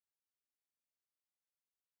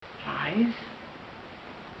Flies?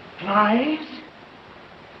 Flies?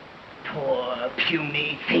 Poor,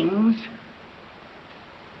 puny things.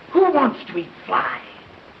 Who wants to eat flies?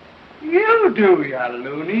 You do, ya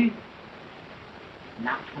loony.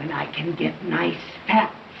 Not when I can get nice,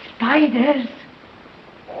 fat spiders.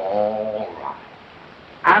 All right.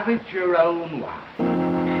 Have it your own way.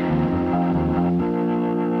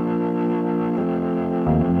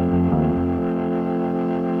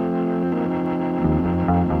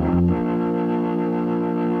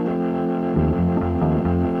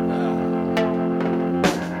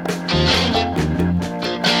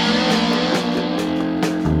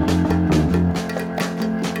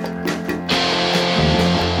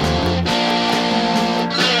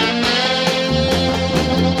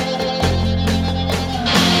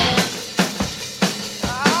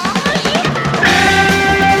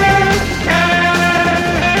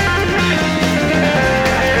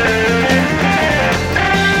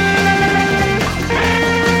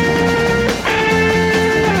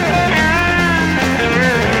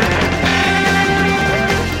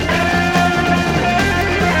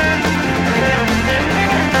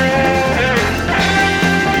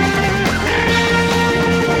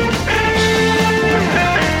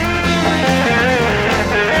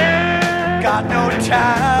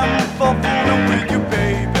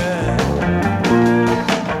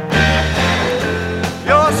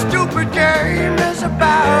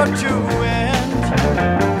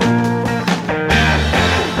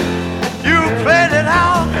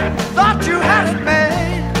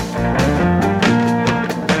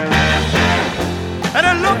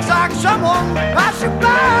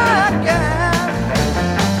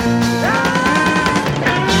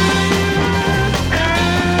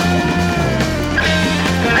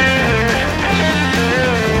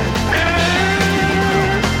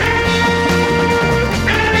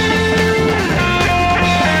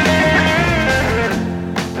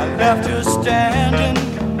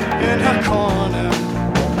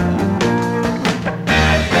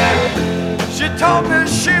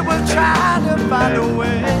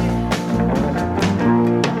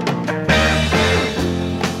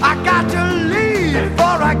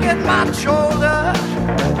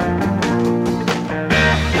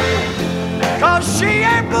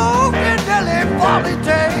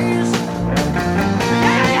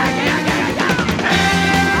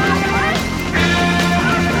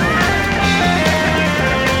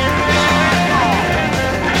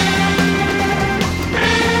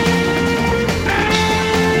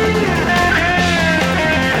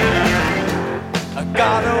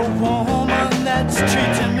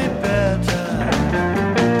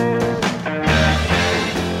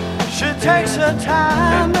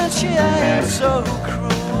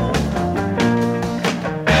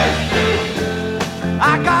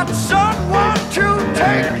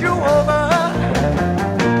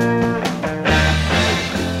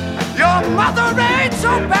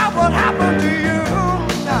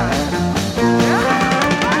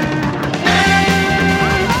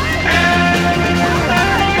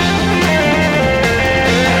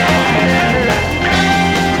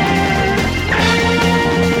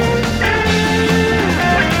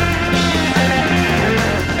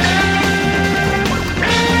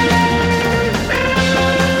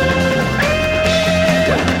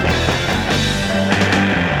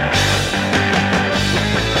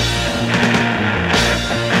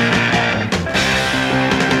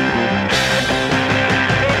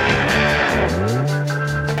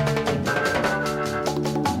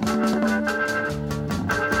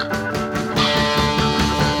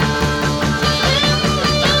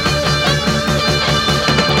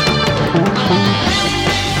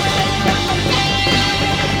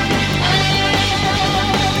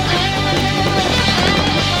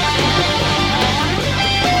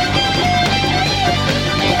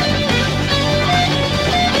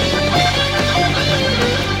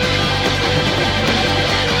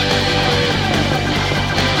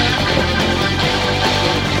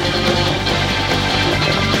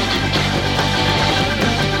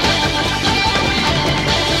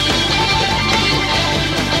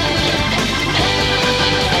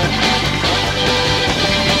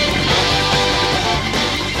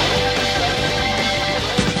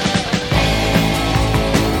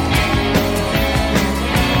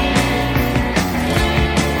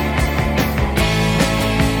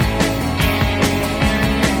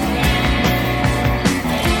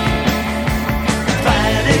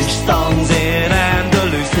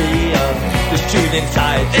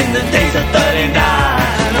 Inside in the days of 39.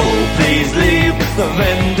 Oh, please leave the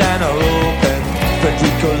vendana open.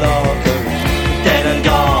 Federico Larker, dead and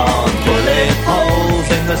gone. Bullet holes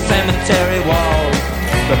in the cemetery wall.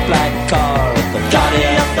 The black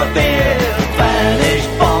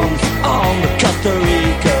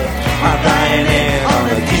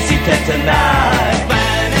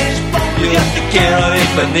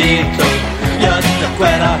infinito. Yo te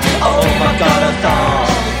quiero, oh my corazón.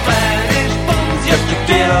 Spanish bombs, yo te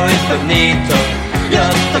quiero infinito. Yo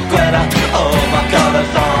te quiero, oh my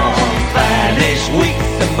corazón. Spanish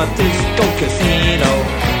weeks in my disco casino.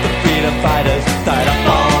 The freedom fighters died up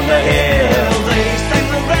on the hill. They sang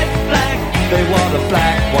the red flag, they wore the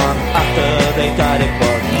black one. After they died it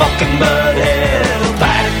was Mockingbird Hill.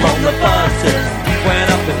 Back from the buses, went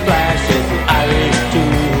up in flashes. The Irish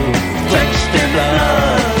too, drenched in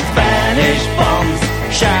blood. Spanish bombs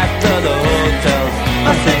shatter the hotels.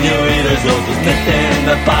 My senoritas all just missed in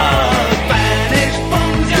the bar. Spanish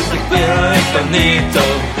bombs, yo te quiero infinito.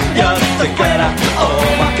 Yo te quiero, oh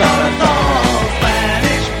my corazón.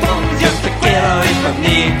 Spanish bombs, yo te quiero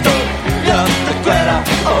infinito. Yo te quiero,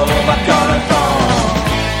 oh my corazón.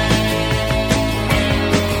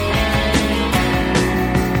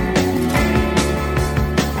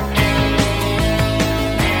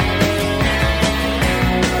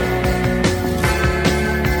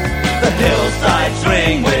 The hillsides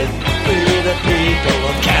ring with the people.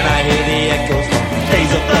 Can I hear the echoes from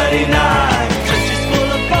days of 39? Trenches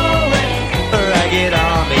full of poets, a ragged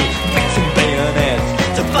army, fixing bayonets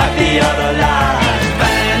to fight the other line.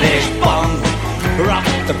 Spanish bombs rock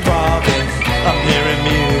the province. I'm hearing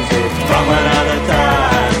music from another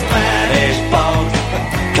time. Spanish bombs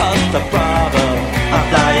Costa Bravo. I'm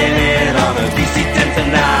flying in on a DC-10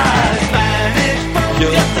 tonight. Spanish bombs, yo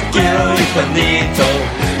te quiero infinito.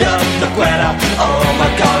 Yo te quiero, oh my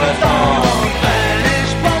corazón.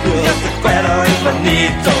 Spanish bombs, yo te quiero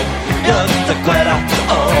infinito. Yo te quiero,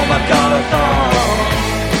 oh my corazón.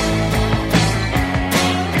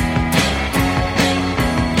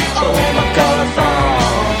 Oh my corazón.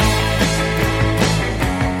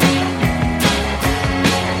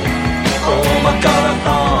 Oh my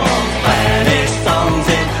corazón. Spanish songs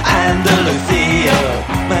in Andalusia,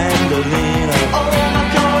 mandolina. Oh my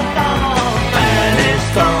corazón. Spanish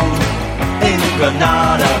songs in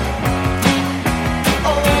Granada.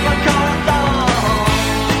 Oh my corazón.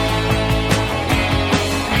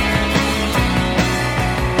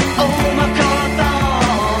 Oh my corazón.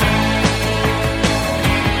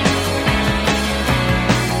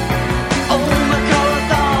 Oh my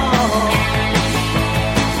corazón.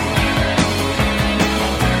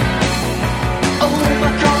 Oh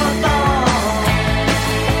my corazón.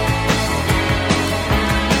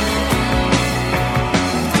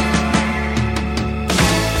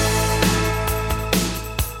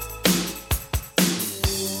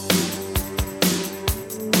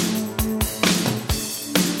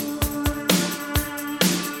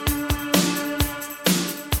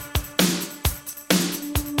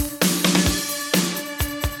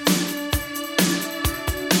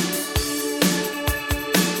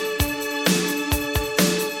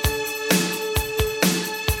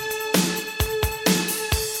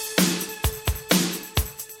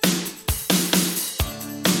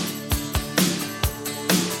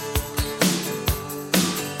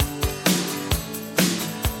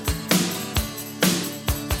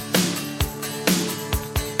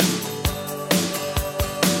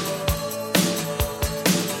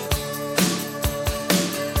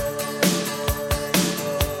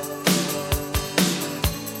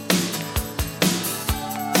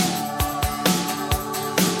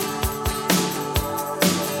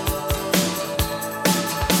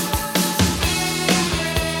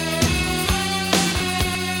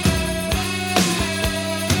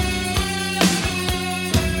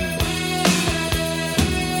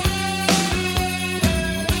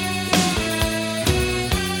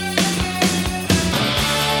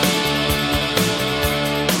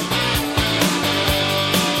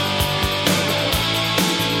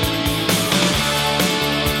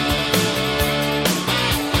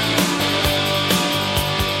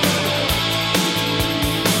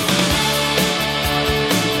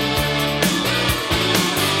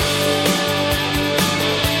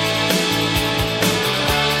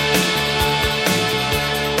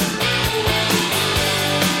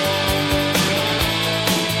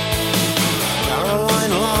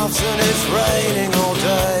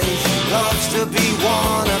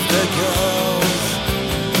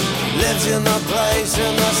 in the place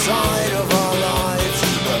in the side of our lives,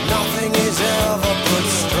 but nothing is ever put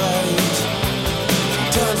straight. She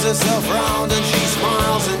turns herself round and she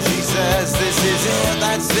smiles and she says, this is it,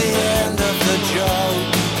 that's the end of the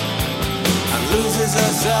joke. And loses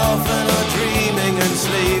herself in her dreaming and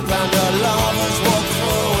sleep, and her lovers walk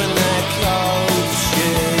through in their clothes.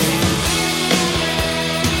 She's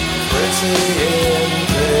pretty in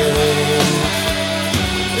pink,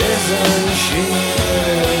 isn't she?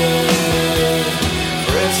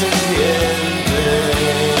 Pretty in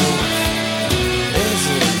pink,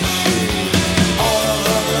 isn't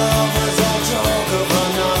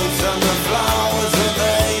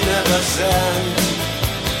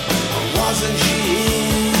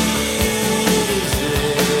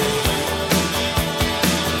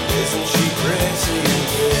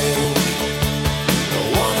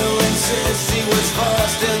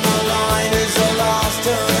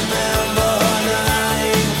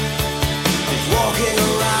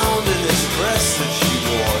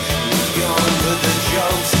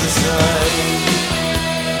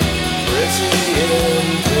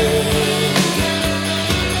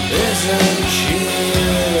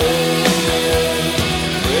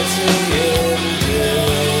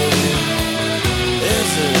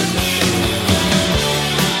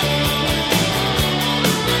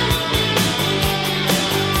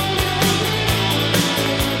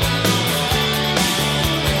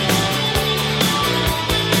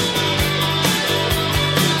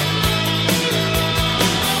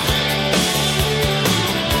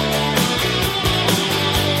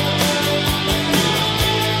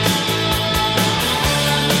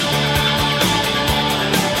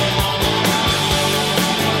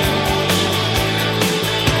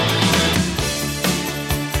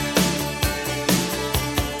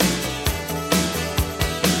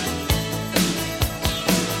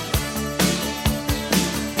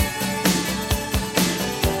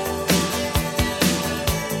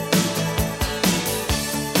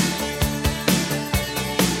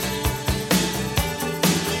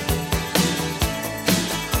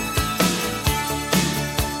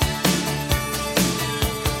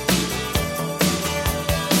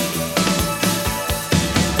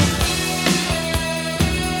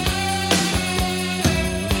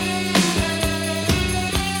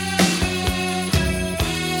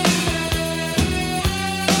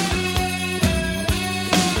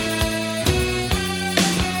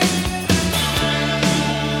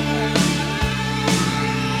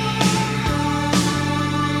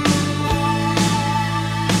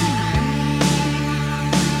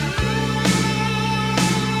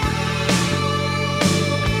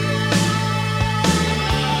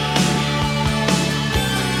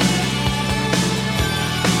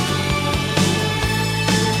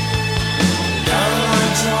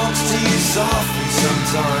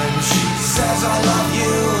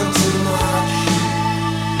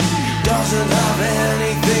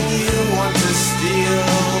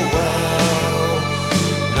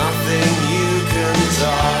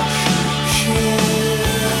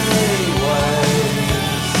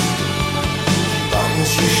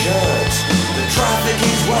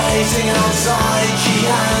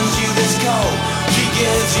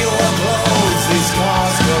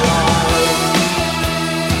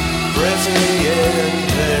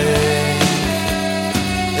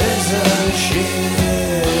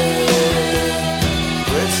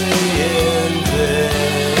in bed,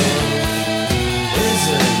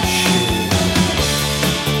 isn't she?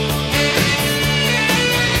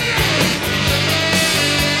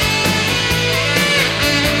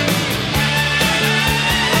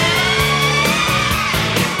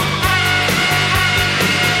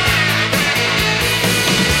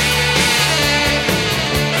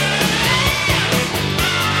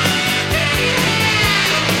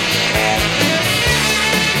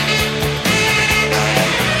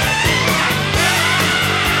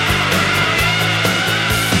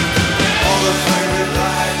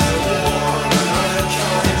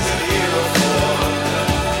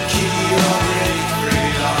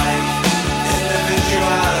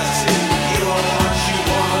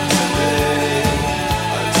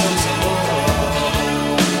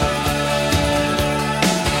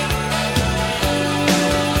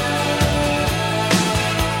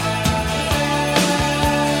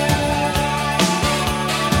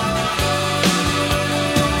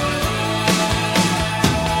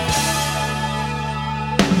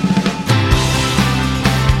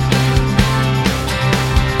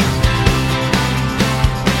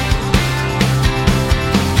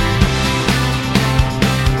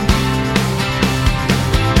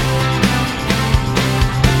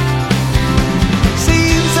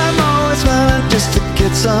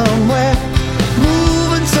 Somewhere,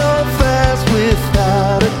 moving so fast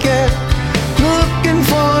without a care, looking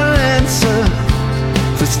for an answer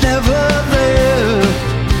that's never there,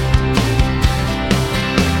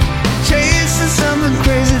 chasing something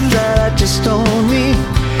crazy that I just don't need,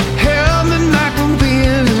 held me back from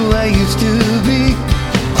being who I used to be.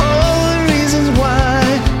 All the reasons why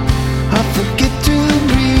I forget to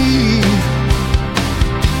breathe.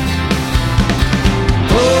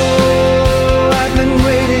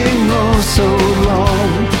 So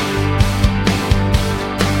long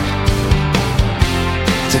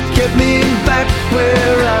to get me back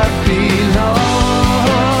where I belong.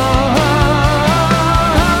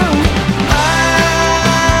 I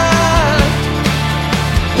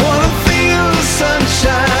wanna feel the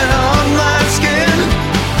sunshine on my skin.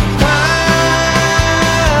 I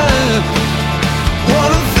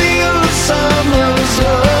wanna feel the summer's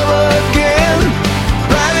love again.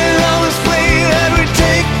 Riding on this plane that we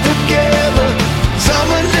take together.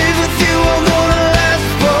 Summer days with you are gonna last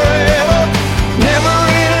forever. Never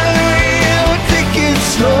in a hurry, I would take it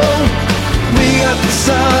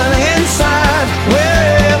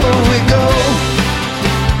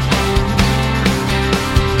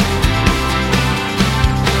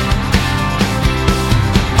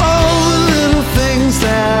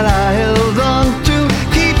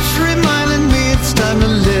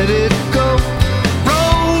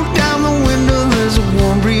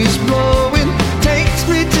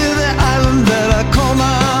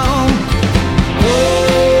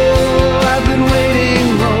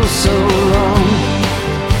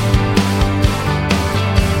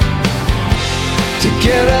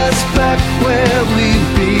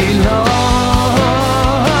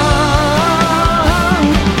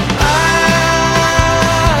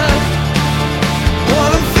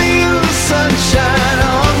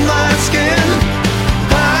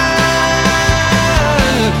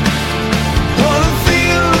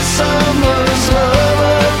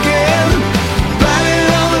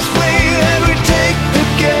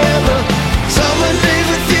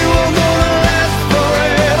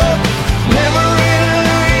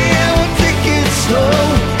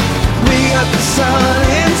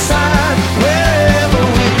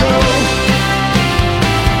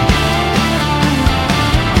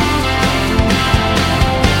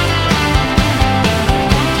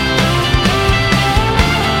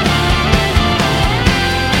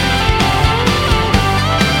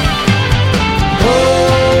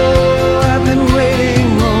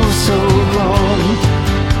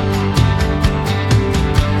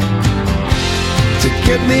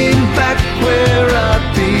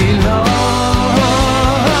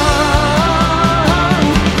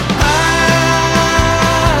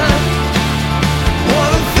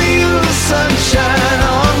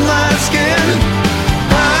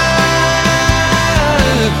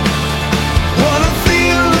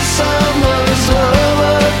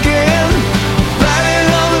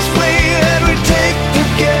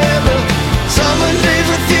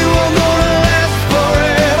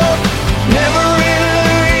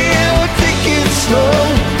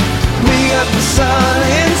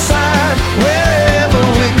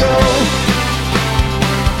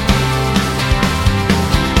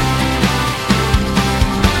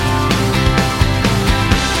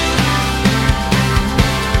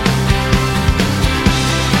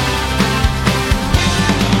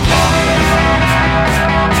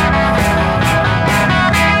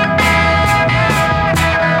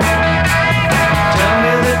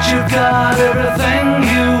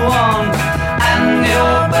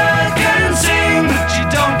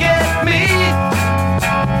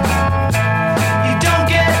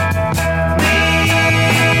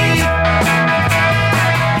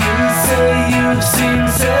seen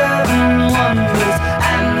 7 wonders,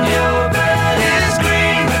 and your bed is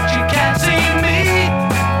green, but you can't see me.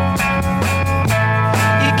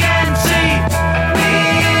 You can't see me.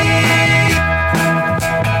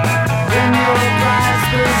 When your prized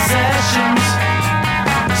possessions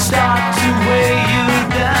start to weigh you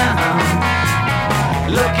down,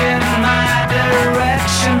 look in my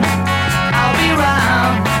direction. I'll be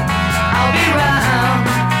round, I'll be round.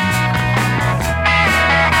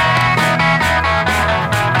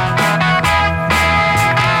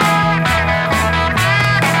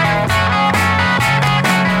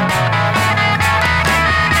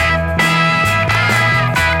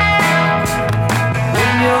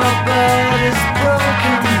 When your bed is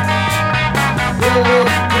broken, will it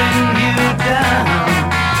bring you down?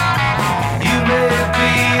 You may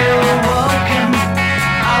be awoken.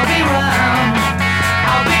 I'll be round,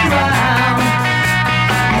 I'll be round.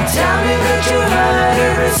 You tell me that you heard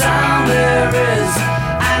every sound there is,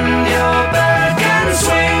 and your bird can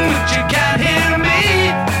swing, but you can't hear me.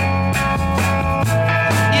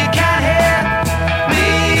 You can't hear me.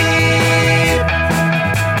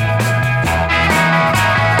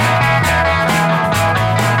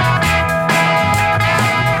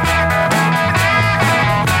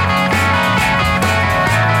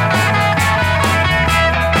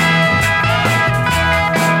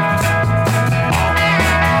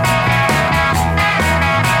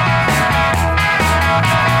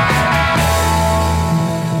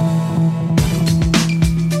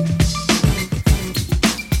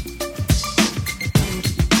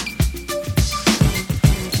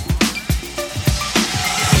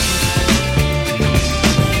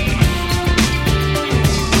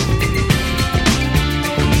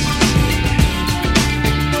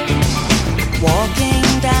 Walking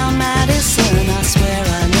down Madison, I swear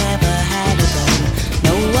I never had a gun.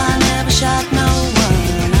 No, I never shot no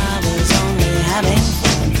one, I was only having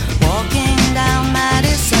fun. Walking down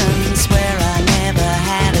Madison, swear I never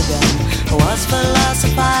had a gun. I was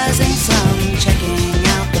philosophizing some, checking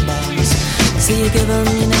out the bums. See, you give them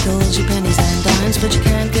your nickels, your pennies and dimes, but you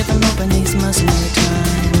can't give them up in these mercenary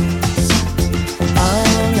times. Oh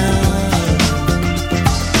no.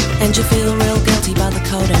 And you feel real guilty by the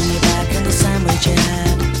coat on your back and the sandwich you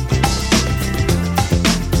had.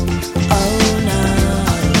 Oh no.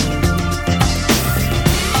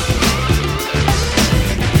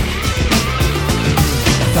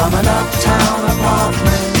 From an uptown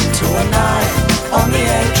apartment to a night on the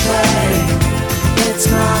A train, it's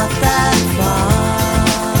not that far.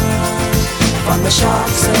 From the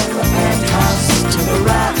sharks in the penthouse to the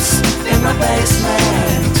rats in the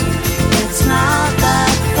basement, it's not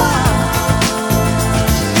that far.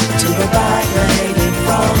 To the back lady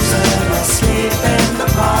frozen asleep in the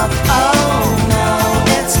park. Oh no,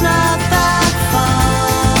 it's not that far.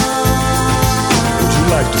 Would you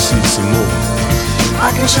like to see some more?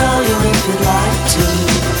 I can show you if you'd like to.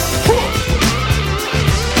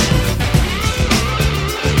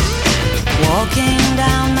 Walking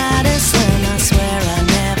down Madison, I swear I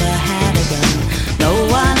never had a gun. No,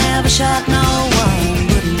 I never shot no one,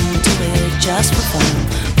 wouldn't do it just for fun.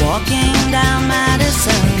 Walking down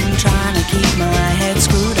Madison, trying to keep my head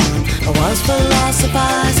screwed on. I was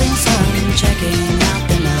philosophizing some, checking out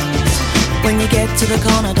the nuns. When you get to the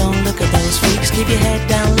corner, don't look at those freaks. Keep your head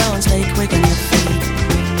down low and stay quick on your feet.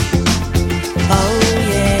 Oh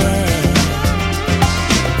yeah.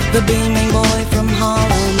 The beaming boy from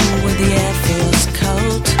Harlem with the Air Force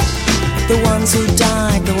coat. The ones who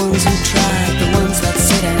died, the ones who tried, the ones that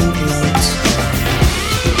sit and gloat.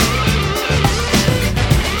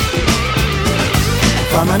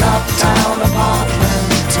 From an uptown apartment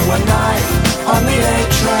to a night on the A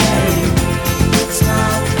train, it's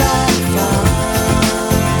not that far.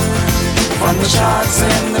 From the sharks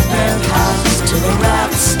in the penthouse to the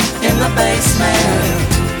rats in the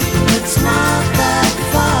basement, it's not that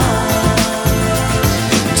far.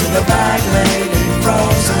 To the bag lady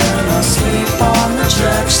frozen asleep on the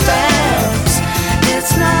church steps,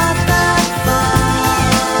 it's not that far.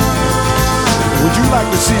 Would you like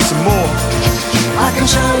to see some more? I can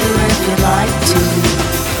show you if you'd like to.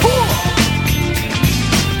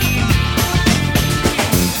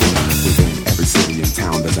 Within every city and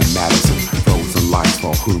town there's a Madison. Frozen lights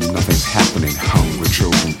for whom nothing's happening. Hungry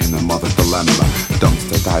children in a mother's dilemma.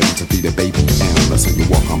 Dumpster diving to feed a baby animals, and you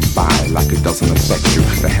walk on by like it doesn't affect you.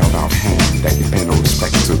 The held out hand that you pay no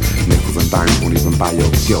respect to. Nickels and dimes won't even buy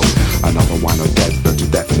your guilt. Another wine or death, burnt to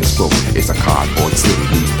death in his book. It's a cardboard city,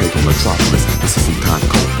 newspaper metropolis. This is some time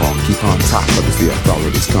cold fall. Keep on top of as the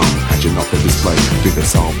authorities come. Had you not the display? Did they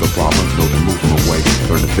solve the problem? No, they move them away.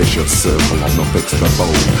 Burn the vicious circle of no fixed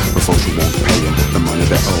abode. The social won't pay them the money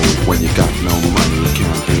they owe. When you got no money, you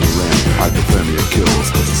can't pay the rent. Hypothermia kills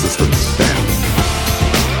cause the system's bent.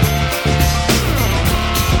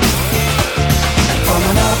 From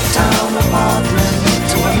an uptown apartment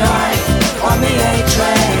to a night on the A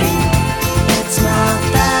train, it's not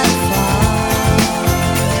that far.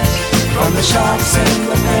 From the shops in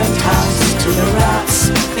the penthouse to the rats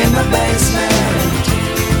in the basement,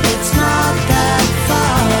 it's not that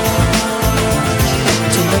far.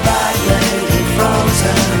 To the bad lady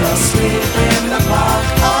frozen asleep in the park,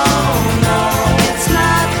 oh no, it's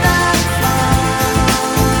not that far.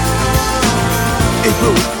 Hey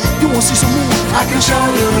bro, you wanna see some more? I can show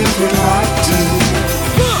you if you'd like to.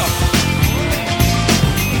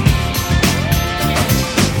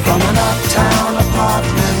 From an uptown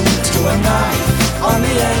apartment to a night on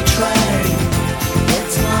the A train,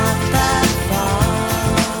 it's not that far.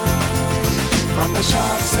 From the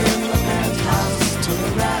shops in the penthouse to the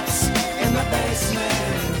rats in the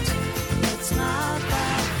basement, it's not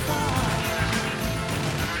that far.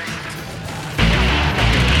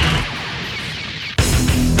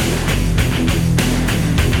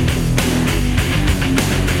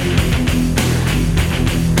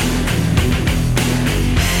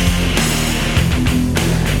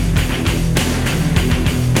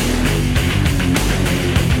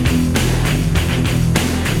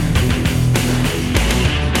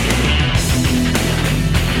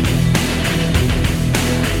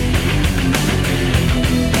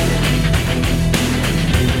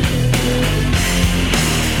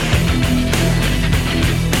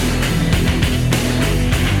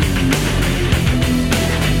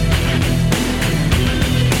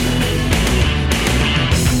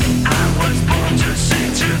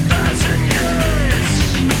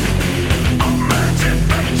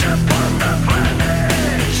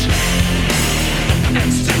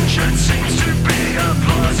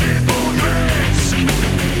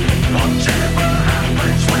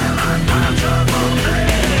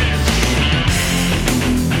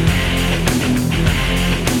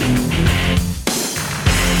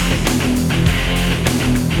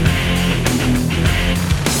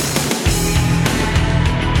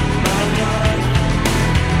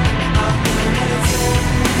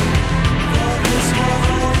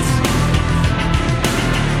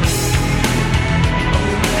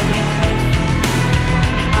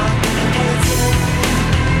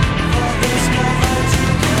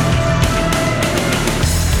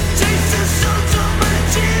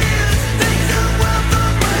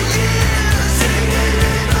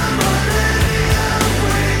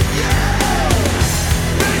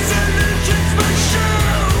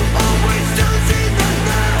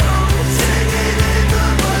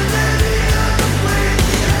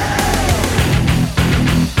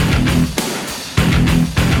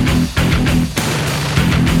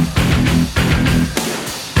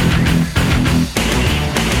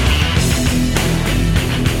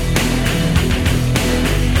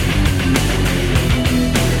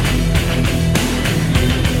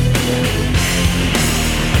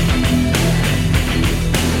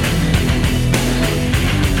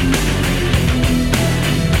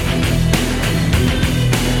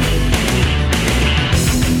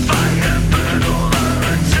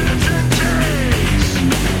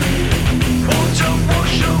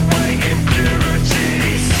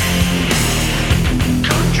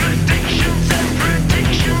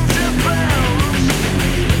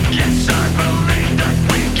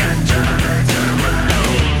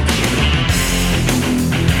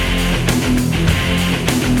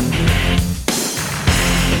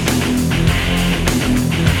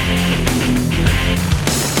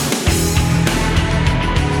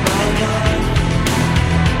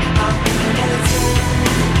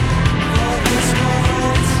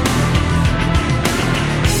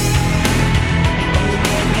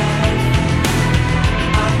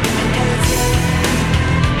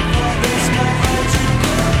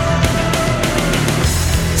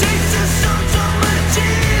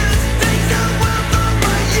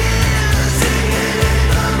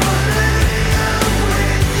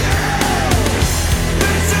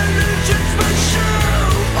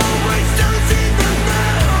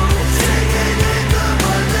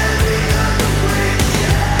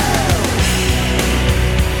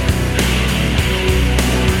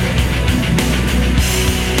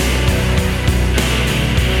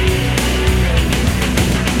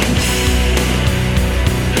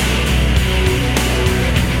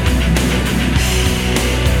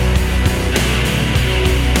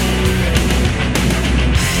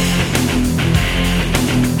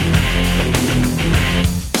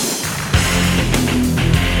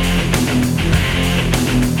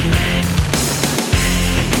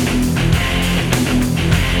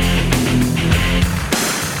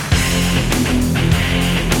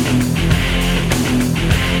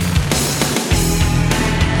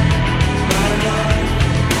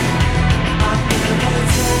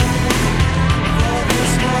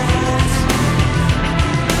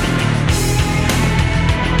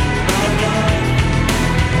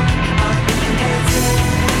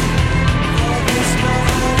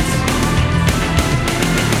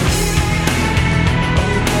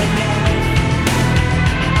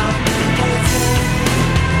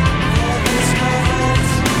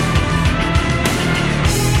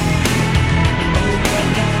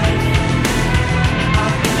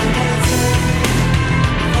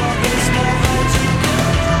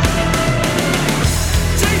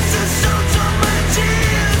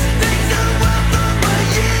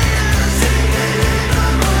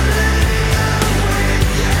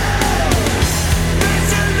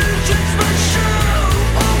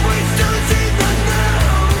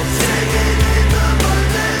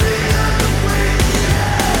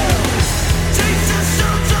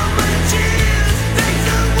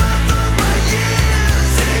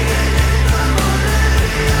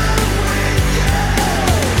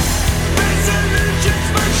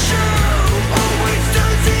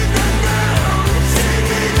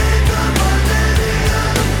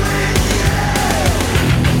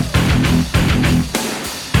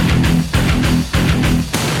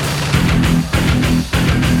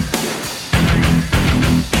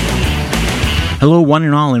 Hello, one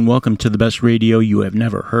and all, and welcome to the best radio you have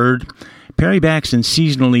never heard. Perry Bax in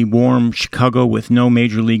seasonally warm Chicago with no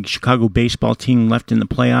Major League Chicago baseball team left in the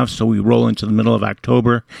playoffs, so we roll into the middle of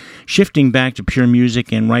October. Shifting back to pure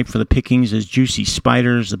music and ripe for the pickings is Juicy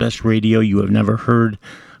Spiders, the best radio you have never heard,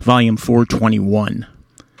 Volume 421.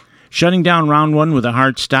 Shutting down round one with a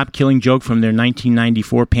hard stop killing joke from their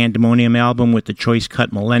 1994 Pandemonium album with the choice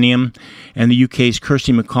cut Millennium, and the UK's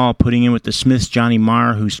Kirsty MacColl putting in with the Smiths' Johnny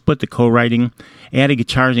Marr, who split the co-writing, added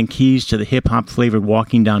guitars and keys to the hip-hop flavored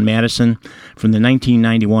Walking Down Madison from the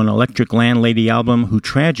 1991 Electric Landlady album, who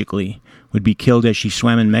tragically would be killed as she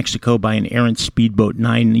swam in Mexico by an errant speedboat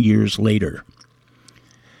 9 years later.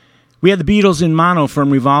 We had the Beatles in mono from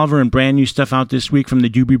Revolver and brand new stuff out this week from the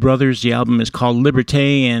Doobie Brothers. The album is called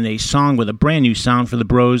Liberté, and a song with a brand new sound for the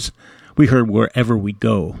Bros. We heard Wherever We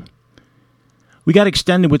Go. We got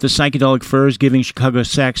extended with the Psychedelic Furs, giving Chicago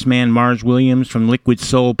sax man Mars Williams from Liquid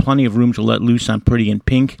Soul plenty of room to let loose on Pretty in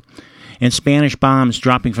Pink, and Spanish Bombs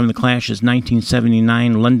dropping from the Clash's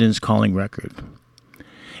 1979 London's Calling record.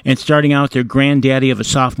 And starting out their granddaddy of a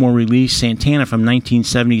sophomore release, Santana from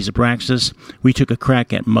 1970's Abraxas, we took a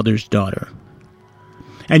crack at Mother's Daughter.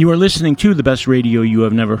 And you are listening to the best radio you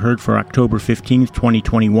have never heard for October 15th,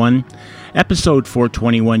 2021, episode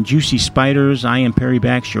 421, Juicy Spiders. I am Perry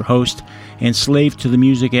Bax, your host, and slave to the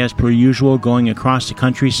music as per usual, going across the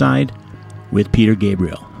countryside with Peter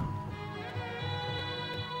Gabriel.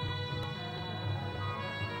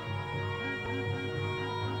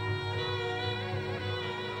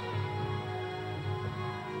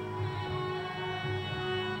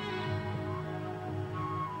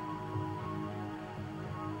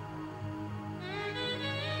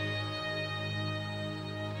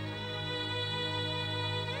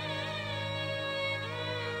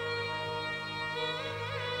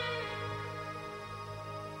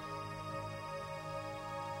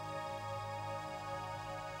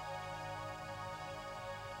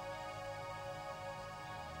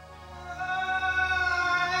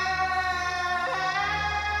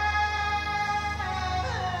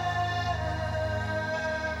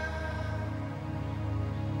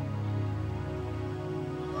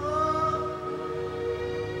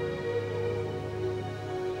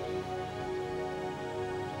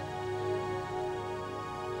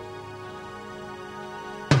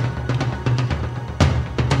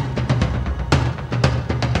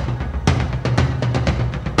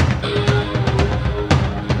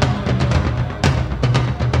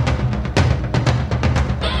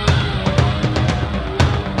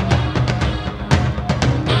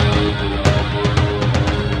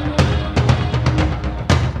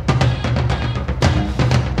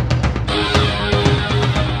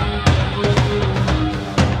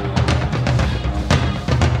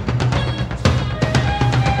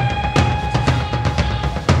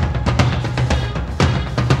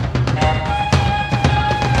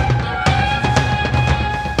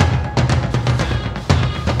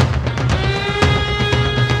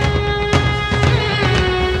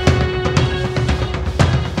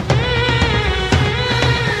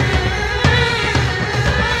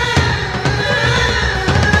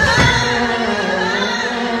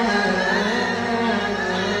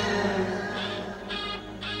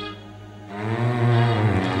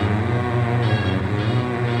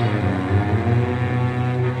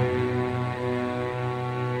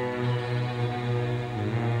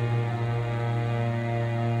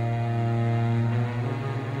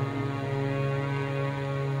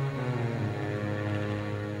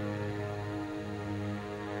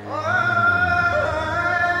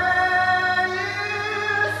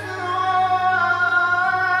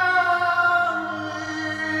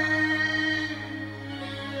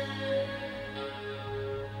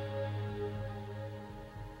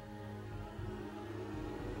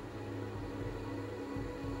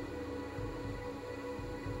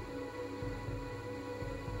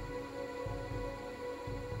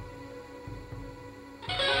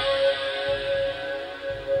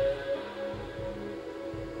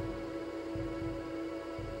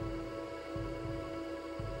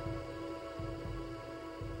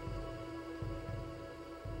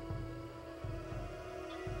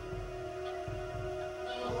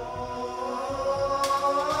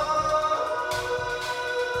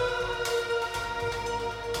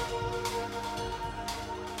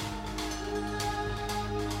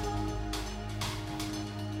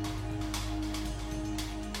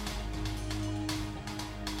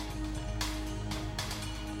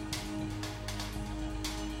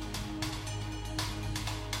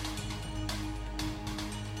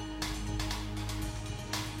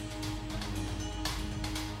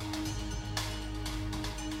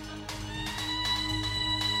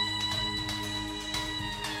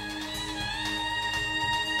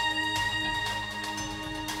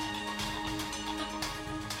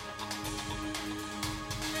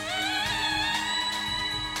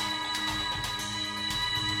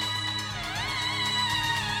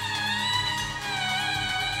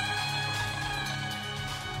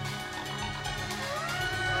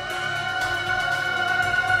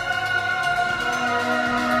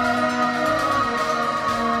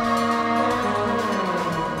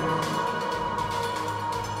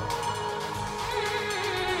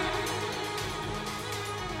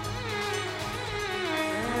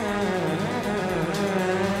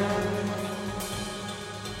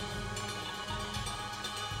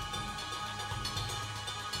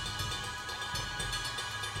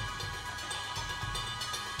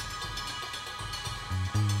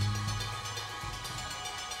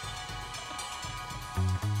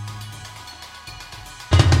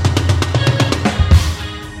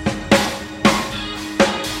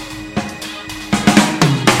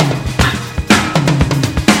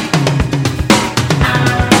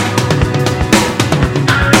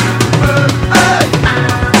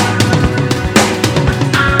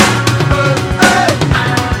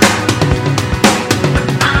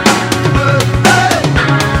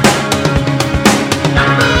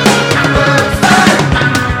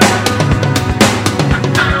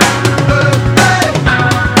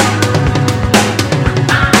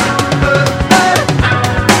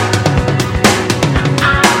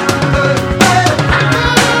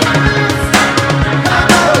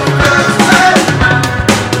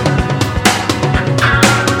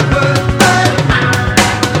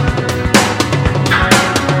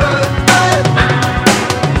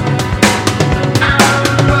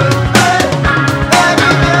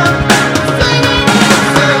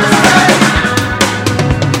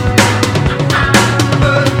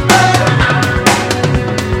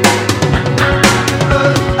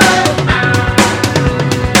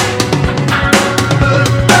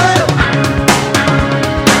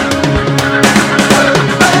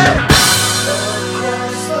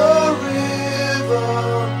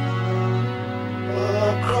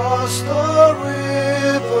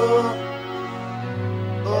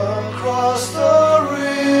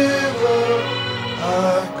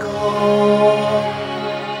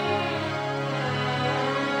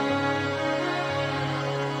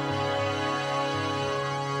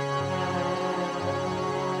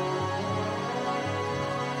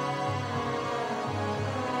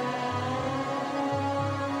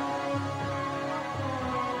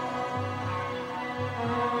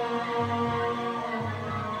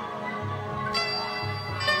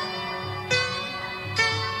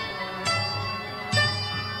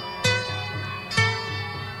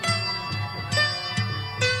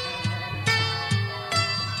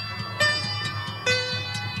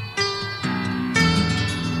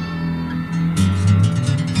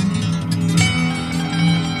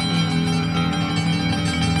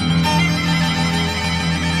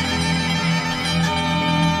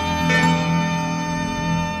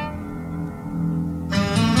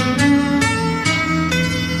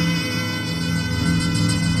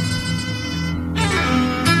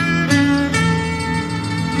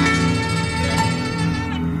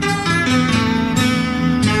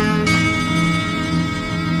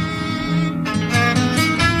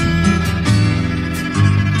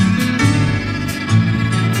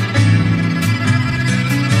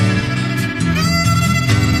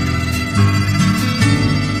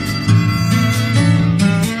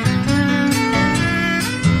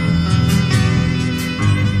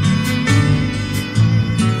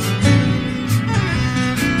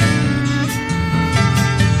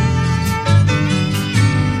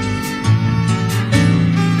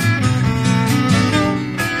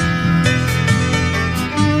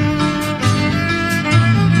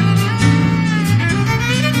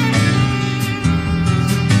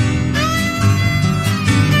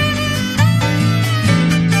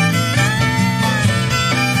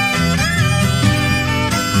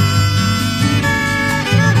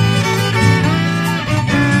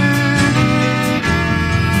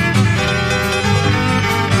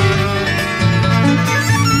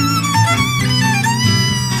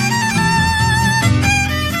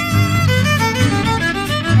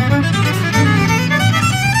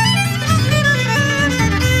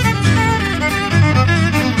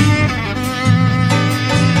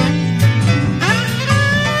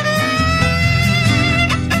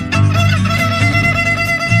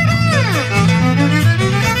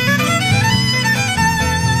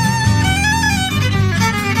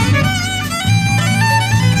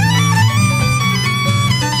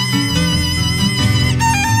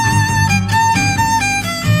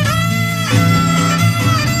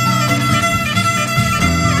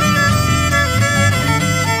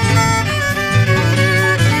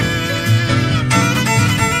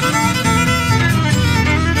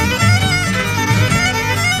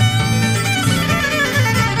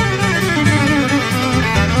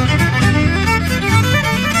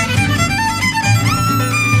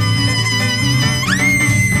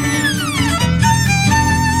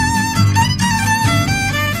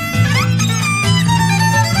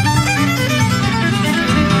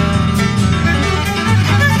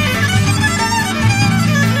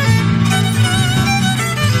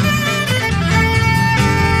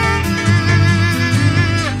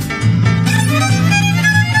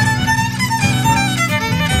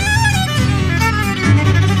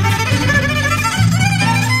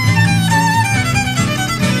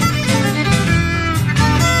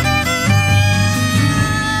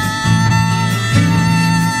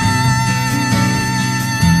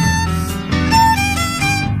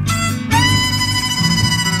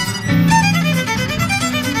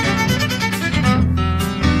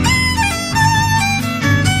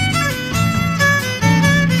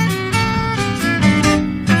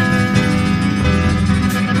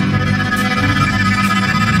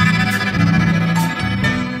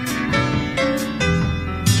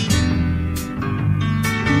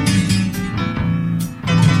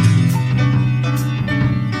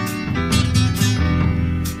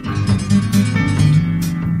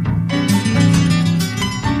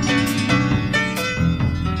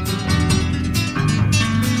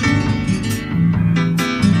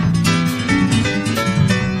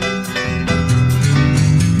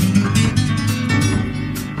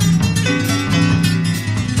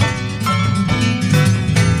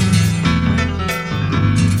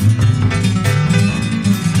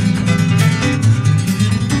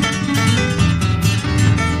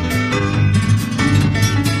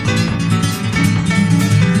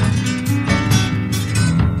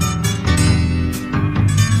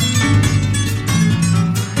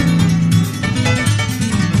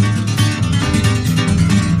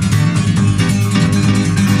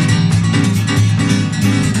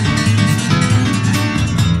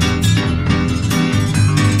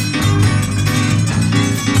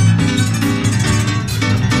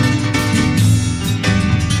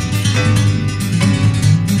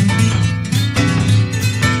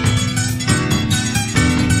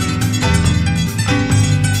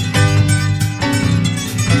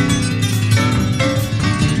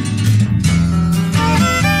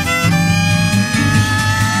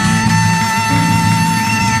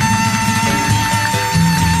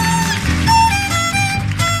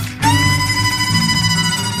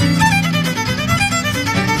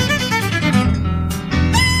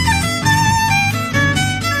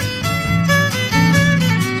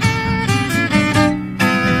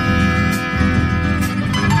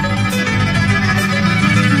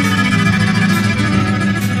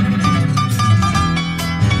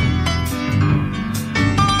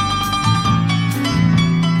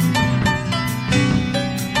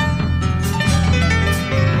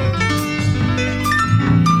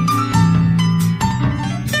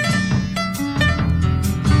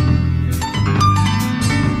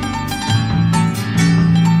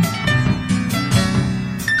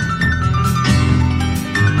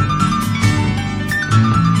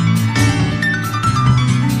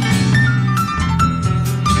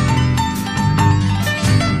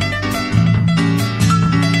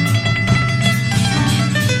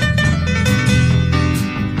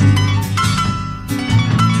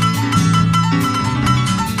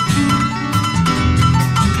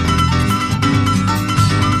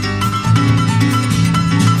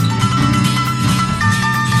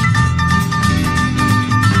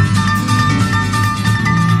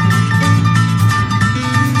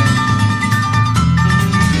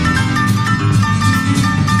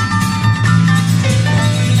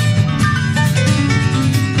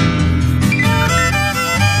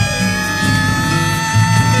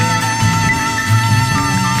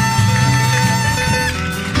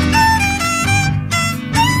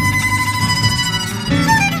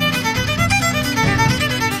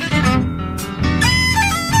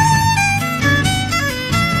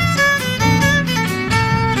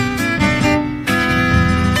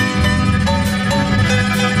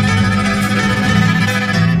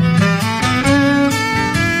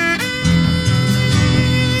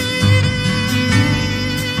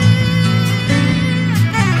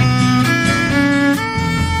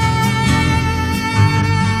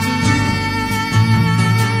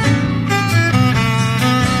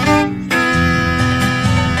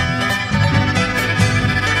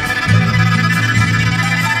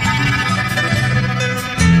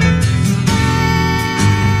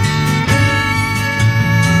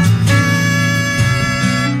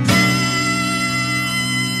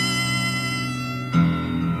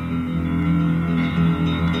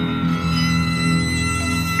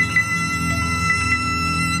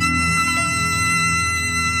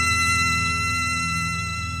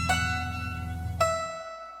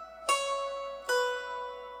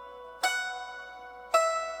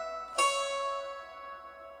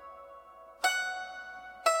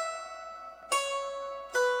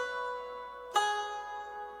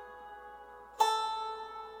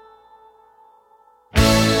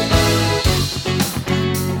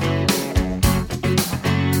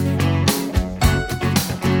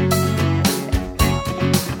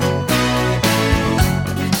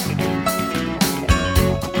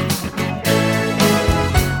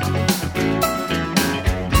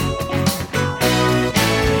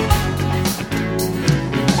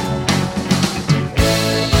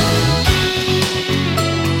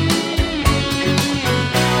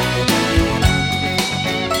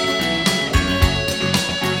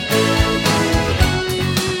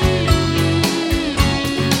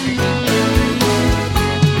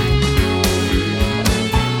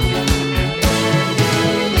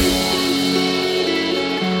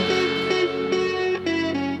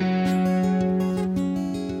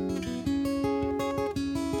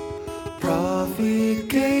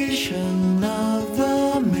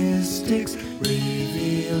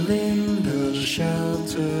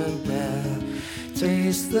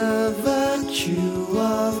 the virtue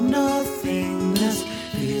of nothingness.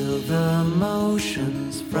 Feel the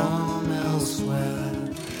motions from elsewhere.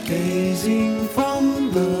 Gazing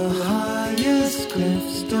from the highest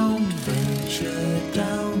cliffs, don't venture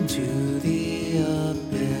down to the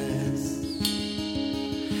abyss.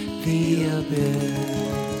 The abyss.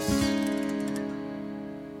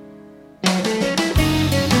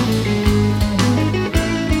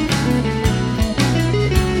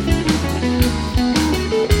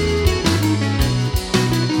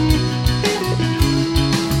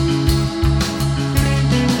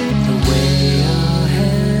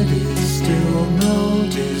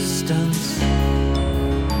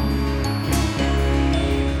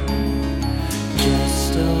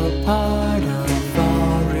 Part of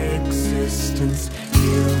our existence.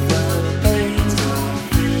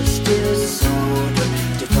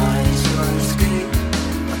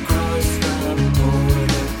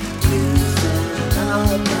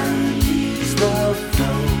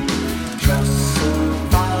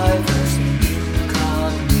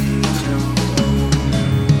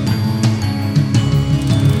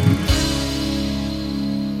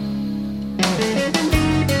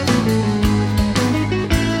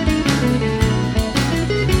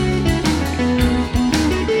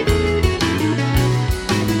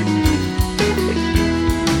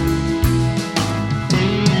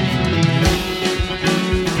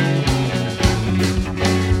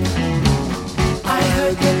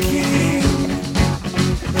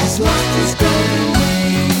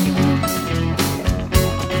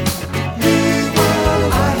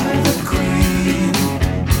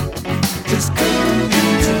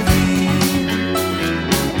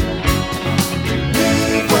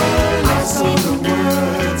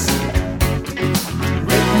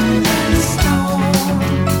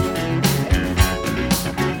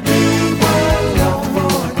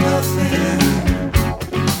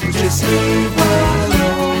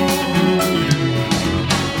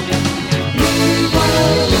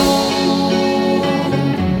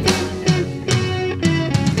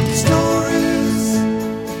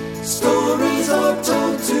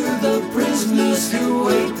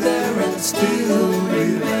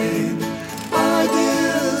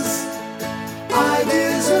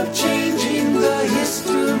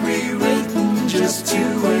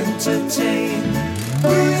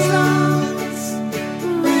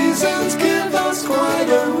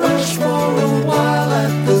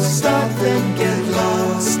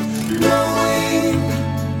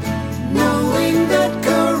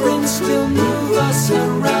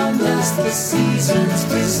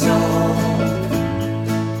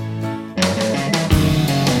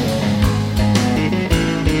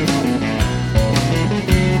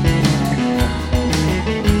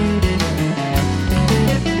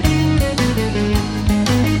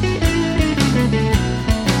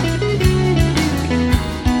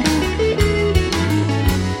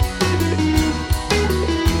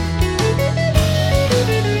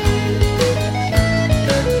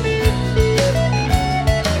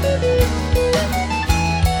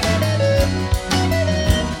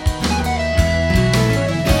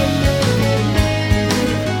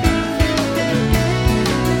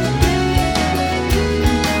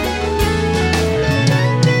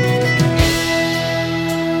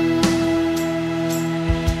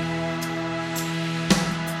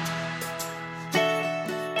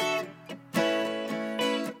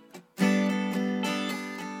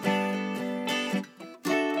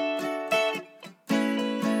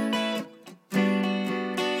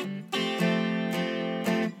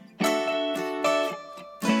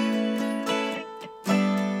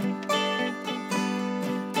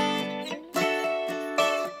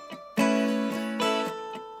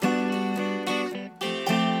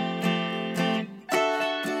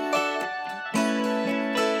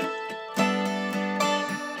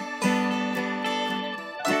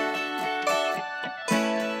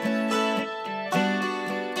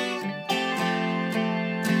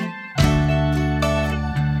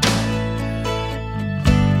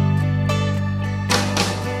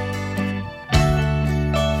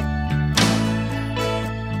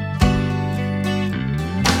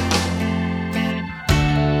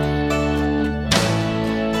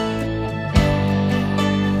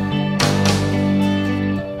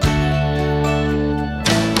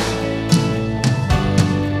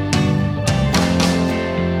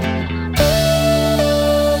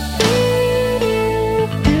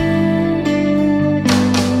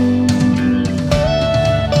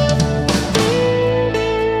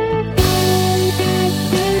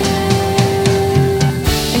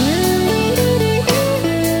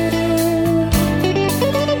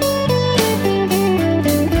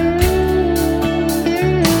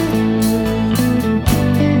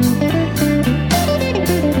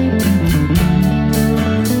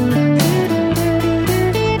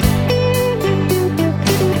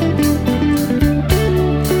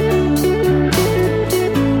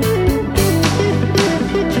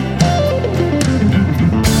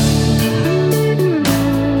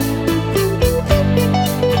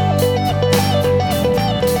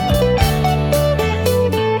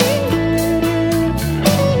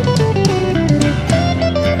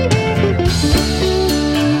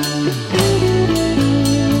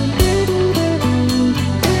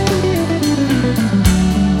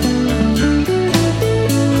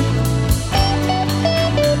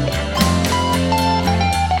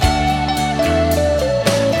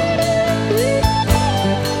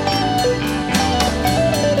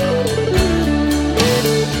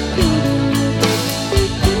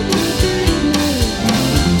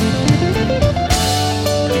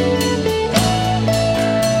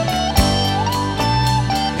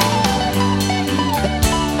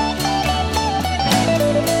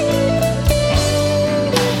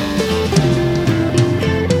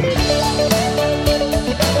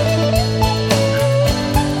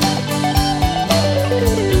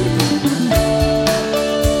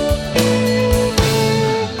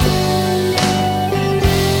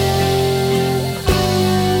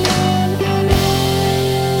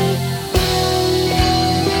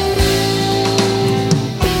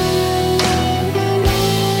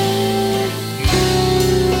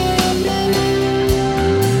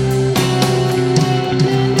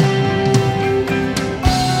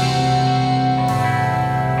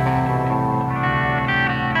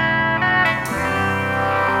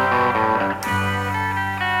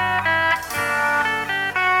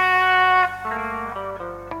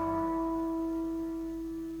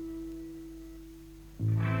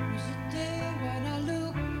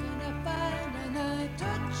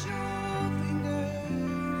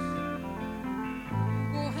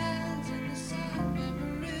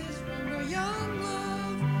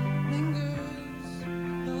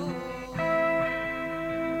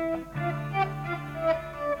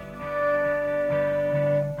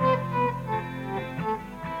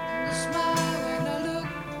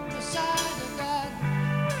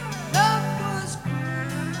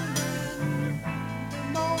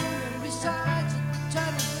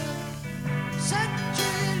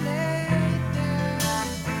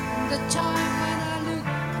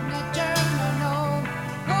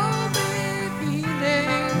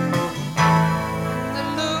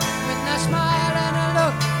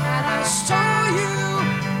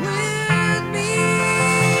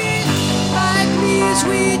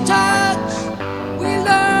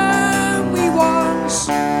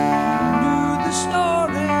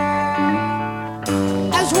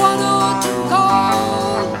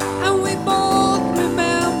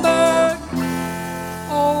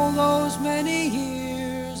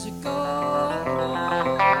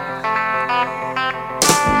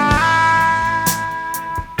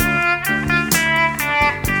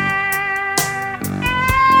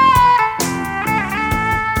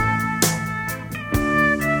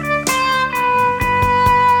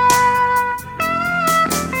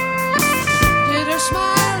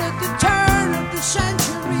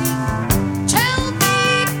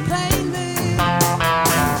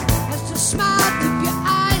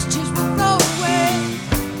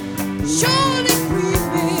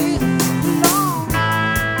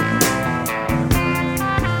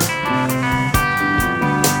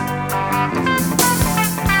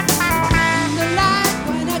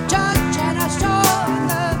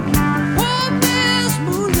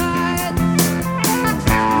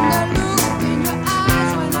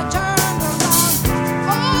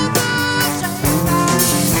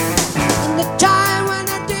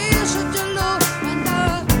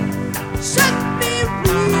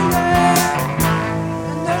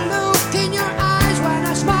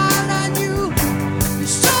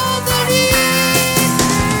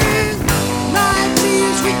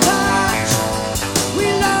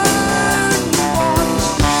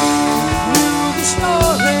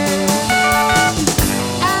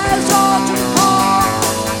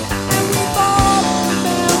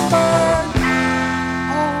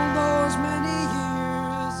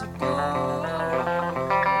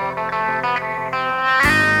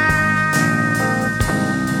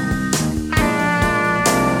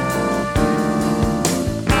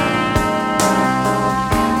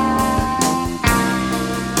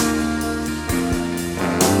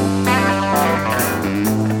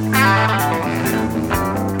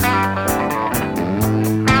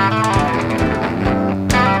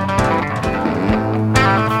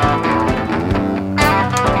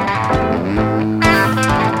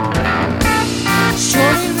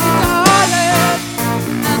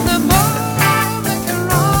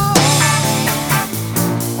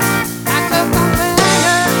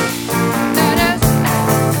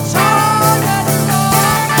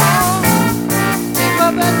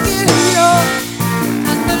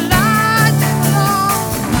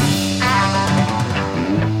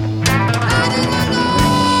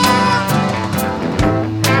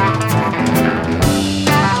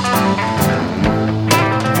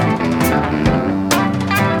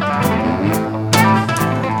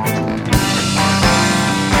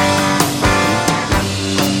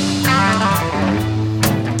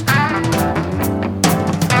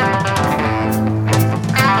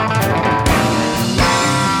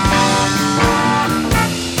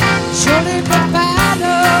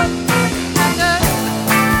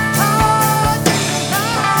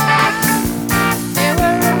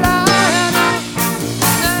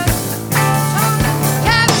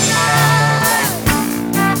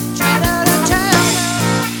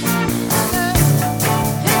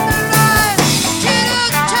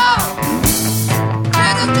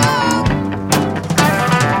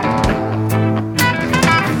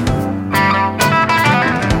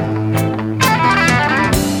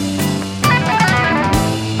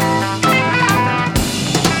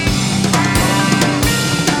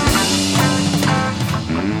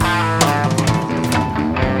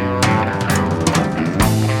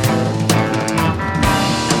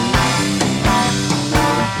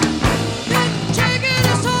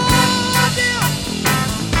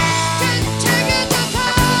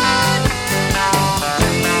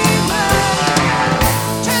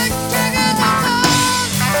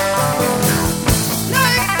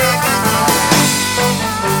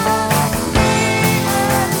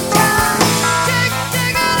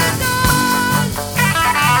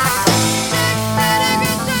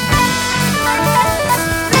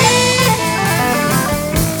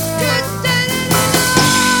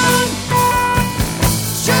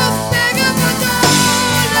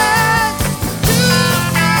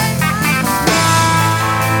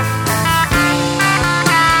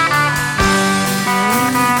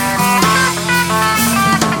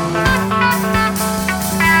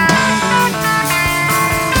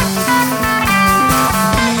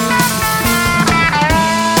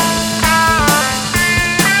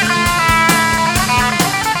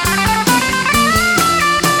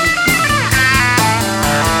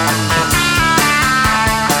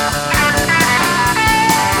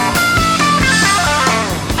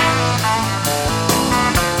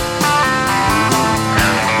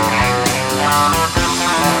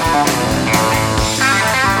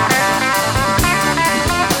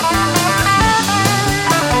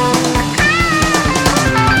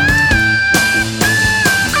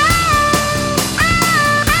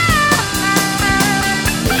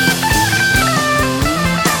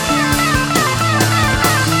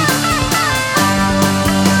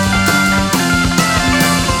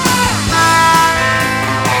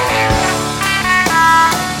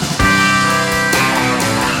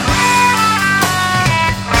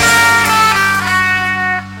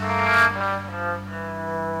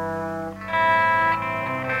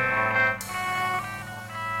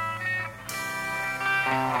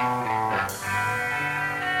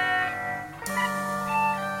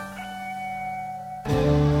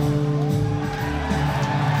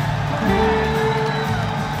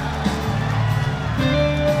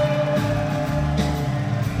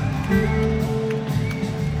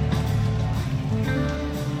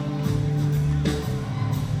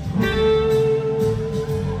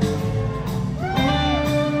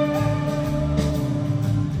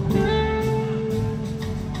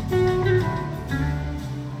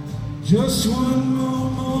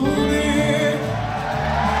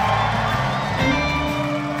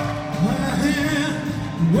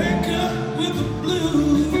 Wake up with the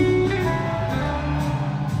blues.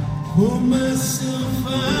 Pull myself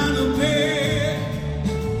out of bed.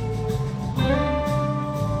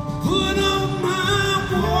 Put on my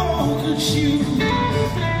walking shoes.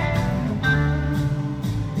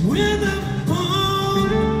 Went up on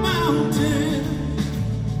the mountain.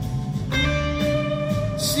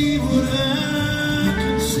 See what I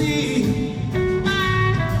can see.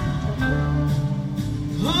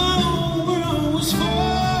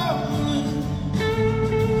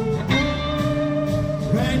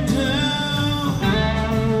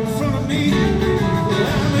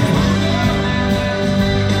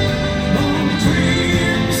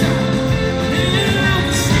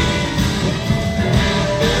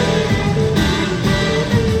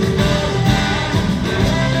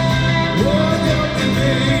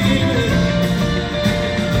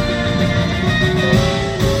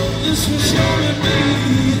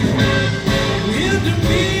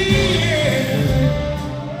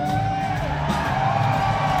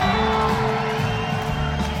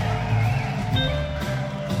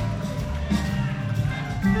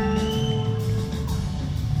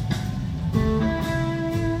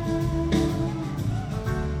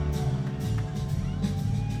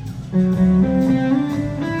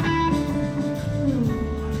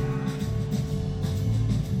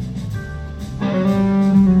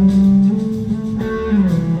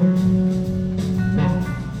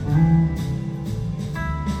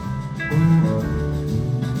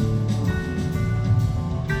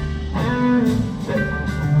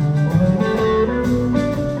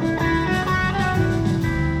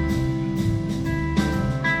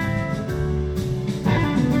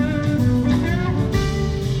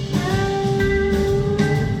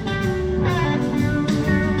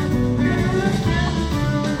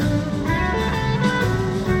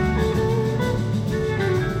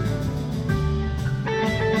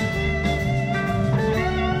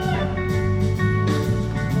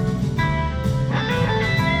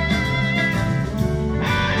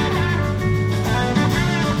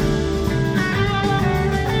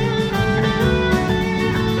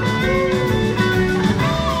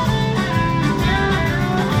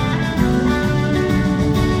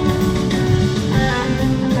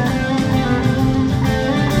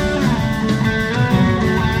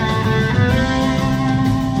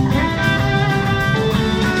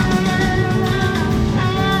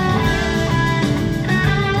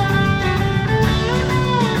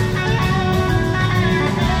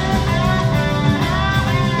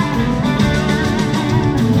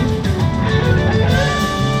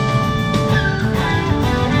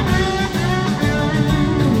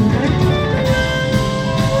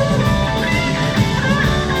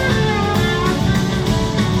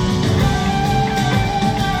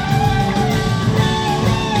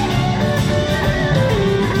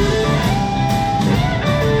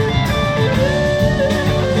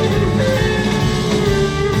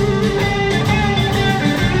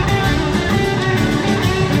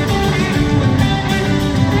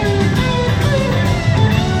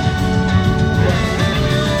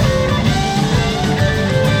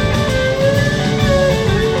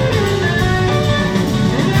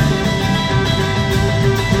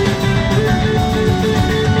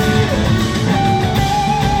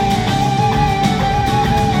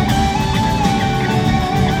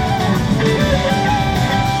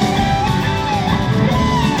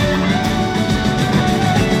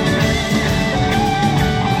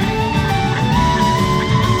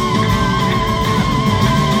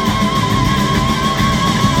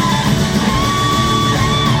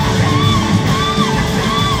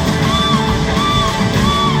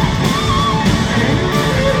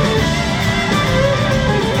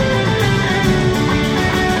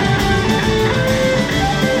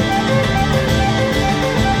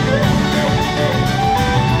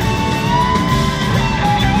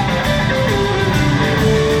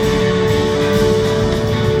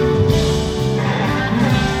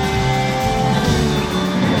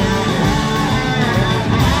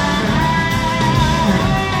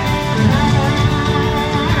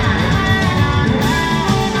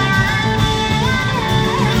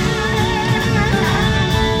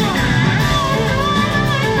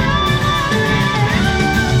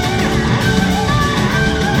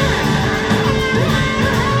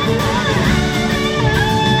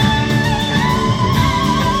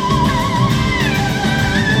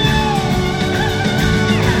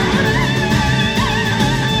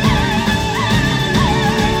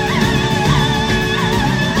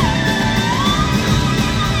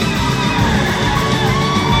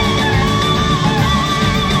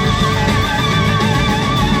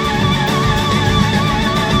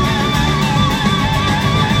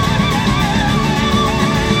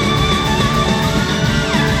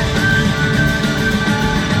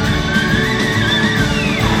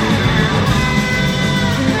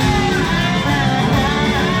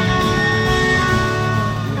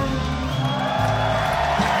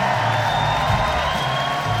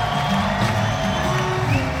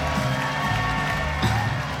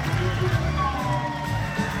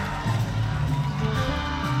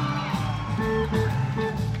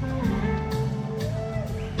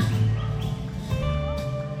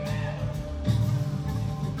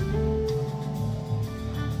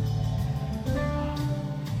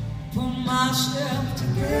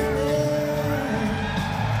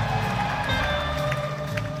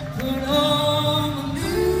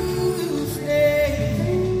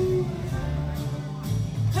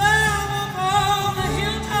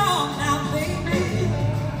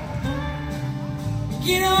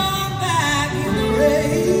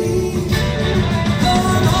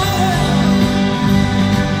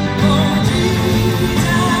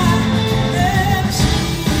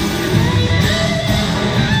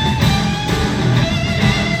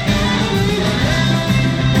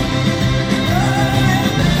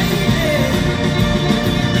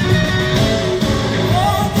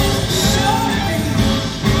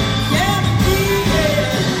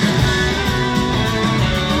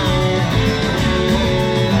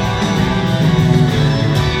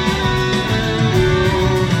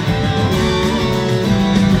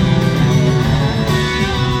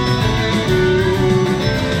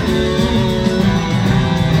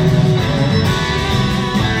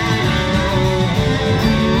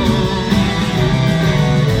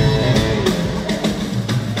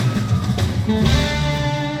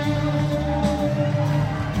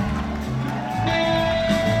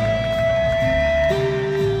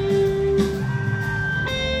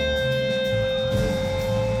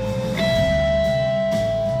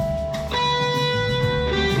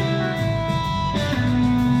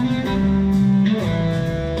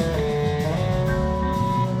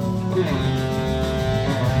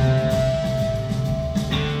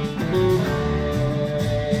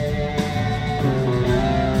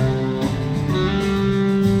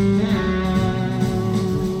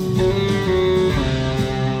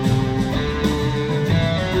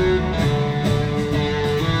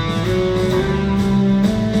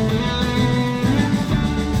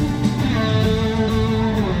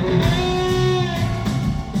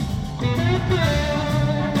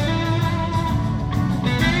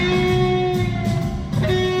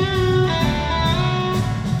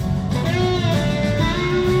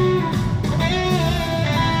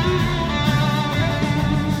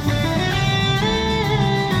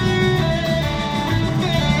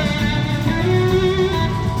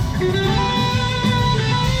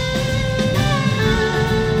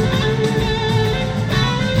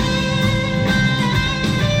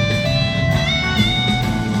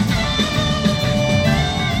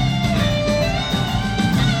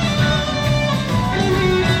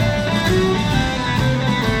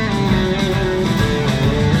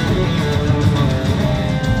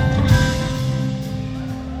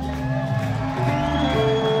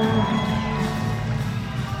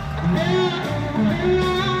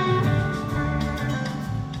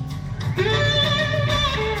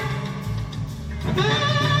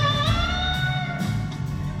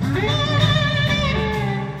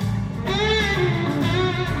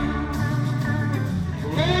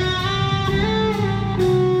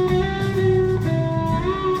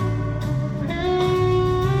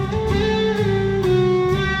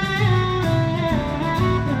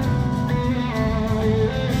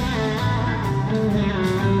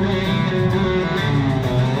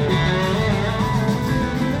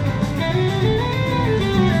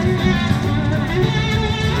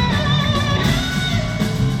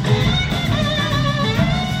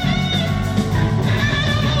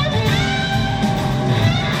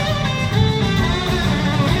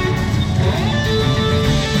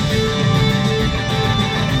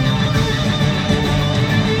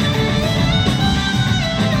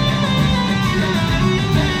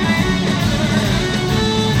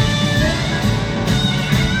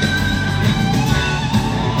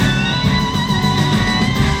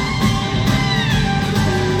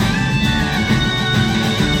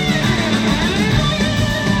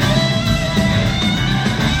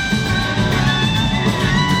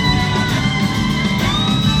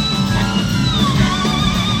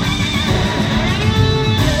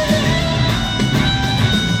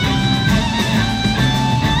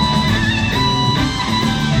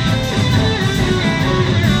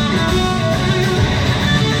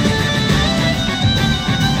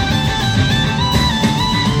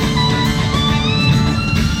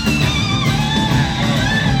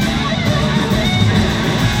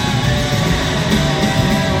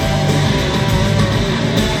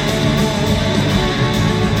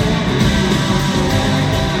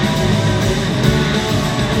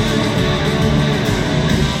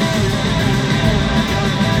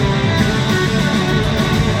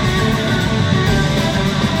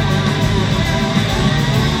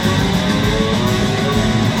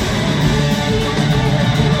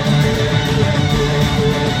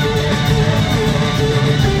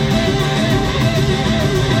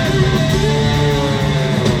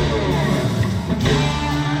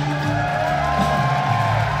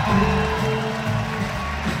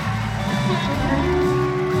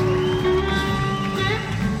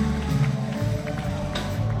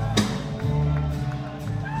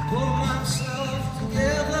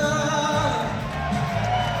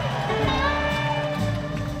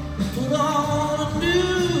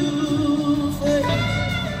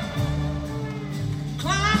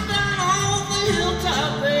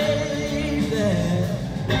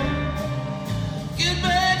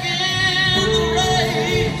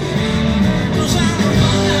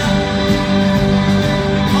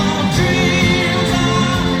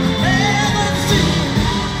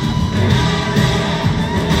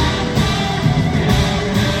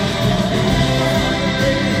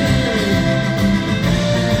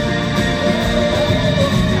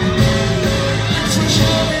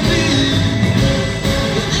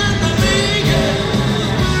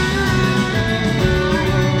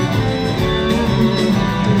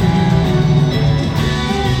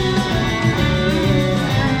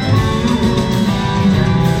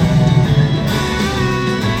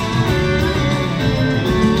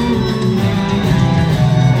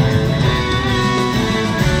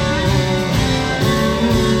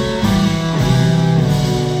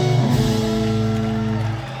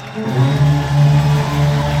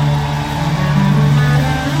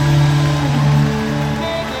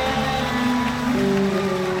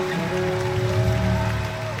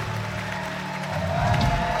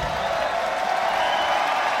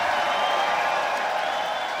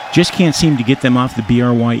 Just can't seem to get them off the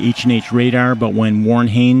BRY H&H radar, but when Warren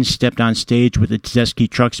Haynes stepped on stage with the Tedeschi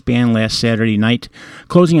Trucks Band last Saturday night,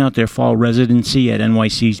 closing out their fall residency at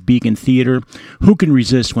NYC's Beacon Theater, who can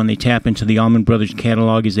resist when they tap into the Allman Brothers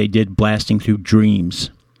catalog as they did Blasting Through Dreams?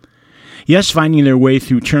 Yes, finding their way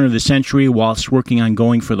through turn of the century whilst working on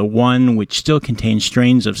Going for the One, which still contains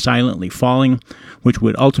strains of Silently Falling, which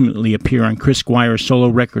would ultimately appear on Chris Squire's solo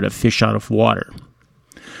record of Fish Out of Water.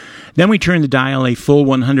 Then we turned the dial a full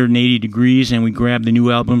 180 degrees and we grabbed the new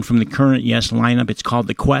album from the current Yes lineup. It's called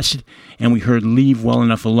The Quest, and we heard Leave Well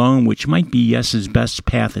Enough Alone, which might be Yes's best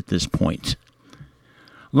path at this point.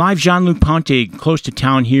 Live Jean-Luc Ponty, close to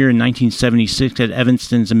town here in 1976 at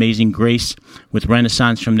Evanston's Amazing Grace with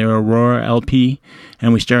Renaissance from their Aurora LP,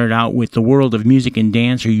 and we started out with The World of Music and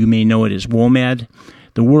Dance, or you may know it as WOMAD,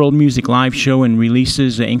 the World Music Live Show and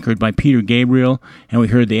releases anchored by Peter Gabriel, and we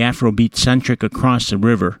heard the Afrobeat-centric Across the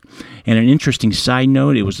River. And an interesting side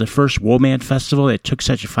note, it was the first WOMAD festival that took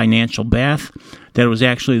such a financial bath that it was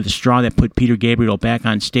actually the straw that put Peter Gabriel back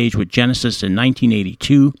on stage with Genesis in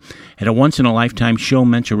 1982 at a once-in-a-lifetime show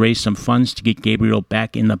meant to raise some funds to get Gabriel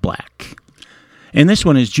back in the black. And this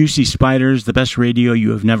one is Juicy Spiders, The Best Radio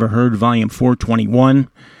You Have Never Heard, Volume 421.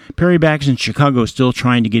 Perry Bags in Chicago is still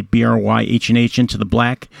trying to get BRY H&H into the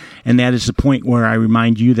black, and that is the point where I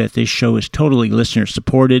remind you that this show is totally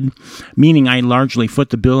listener-supported, meaning I largely foot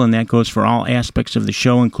the bill, and that goes for all aspects of the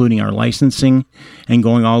show, including our licensing, and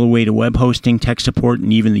going all the way to web hosting, tech support,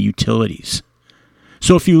 and even the utilities.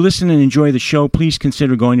 So if you listen and enjoy the show, please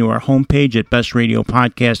consider going to our homepage at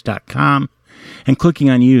bestradiopodcast.com and clicking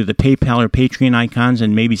on either the PayPal or Patreon icons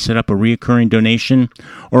and maybe set up a reoccurring donation,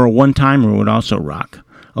 or a one-timer would also rock.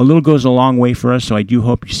 A little goes a long way for us, so I do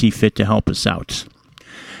hope you see fit to help us out.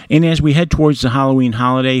 And as we head towards the Halloween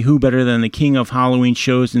holiday, who better than the king of Halloween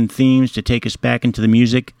shows and themes to take us back into the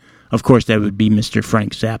music? Of course, that would be Mr.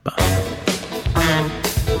 Frank Zappa.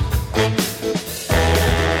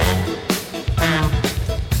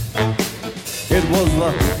 It was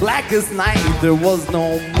the blackest night, there was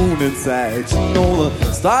no moon in sight. You know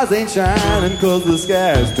the stars ain't shining cause the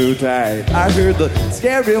sky's too tight. I heard the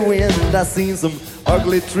scary wind, I seen some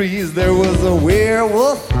ugly trees. There was a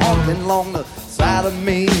werewolf walking along the side of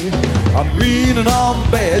me. I'm mean and I'm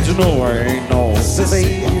bad, you know I ain't no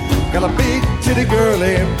sissy. Got a big titty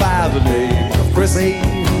girlie by the name of Chrissy.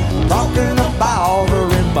 Talking about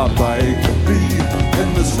her in my bike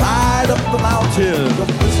and this ride up the mountain of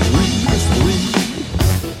mystery.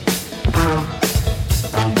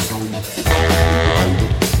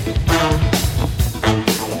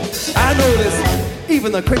 I noticed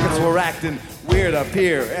even the crickets were acting weird up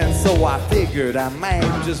here, and so I figured I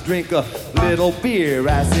might just drink a little beer.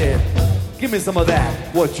 I said, give me some of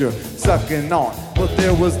that, what you're sucking on. But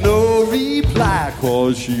there was no reply,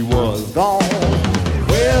 cause she was gone.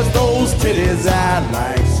 Where's those titties I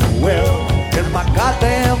like so well? And my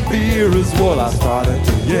goddamn beer is what I started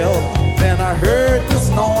to yell. Then I heard this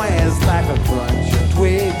noise like a crunch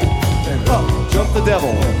twig. Then up jumped the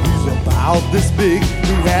devil, he's about this big.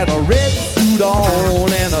 He had a red suit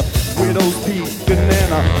on and a widow's peak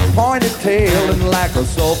and a pointed tail and like a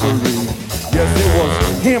sulphurine. Yes, it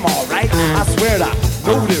was him, all right. I swear I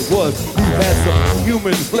knowed it was. He had some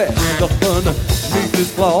human flesh stuck underneath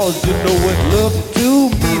his claws. You know, it looked to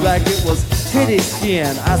me like it was titty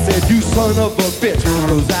skin. I said, you son of a bitch,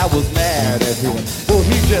 cause I was mad at him. Well,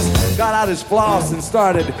 he just got out his floss and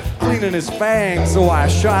started cleaning his fangs. So I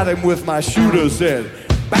shot him with my shooter, said,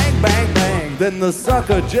 bang, bang, bang. Then the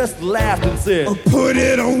sucker just laughed and said, Put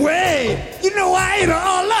it away. You know I ate her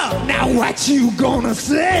all up. Now what you gonna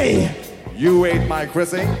say? You ate my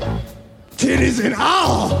Chrissy? Titties and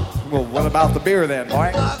all. Well, what about the beer then,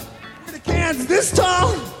 boy? The cans this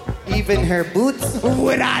tall. Even her boots?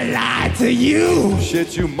 Would I lie to you?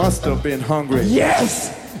 Shit, you must have been hungry. Yes,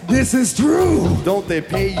 this is true. Don't they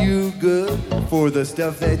pay you good for the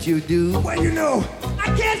stuff that you do? Well, you know,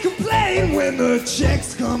 I can't complain when the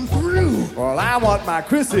checks come through. Well, I want my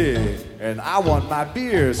Chrissy, and I want my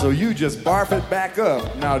beer, so you just barf it back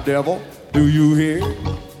up. Now, devil, do you hear?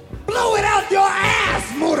 Blow it out your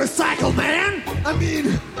ass, motorcycle man. I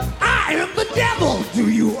mean, I am the devil. Do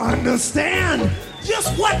you understand?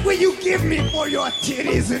 Just what will you give me for your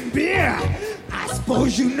titties and beer? I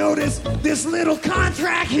suppose you noticed this little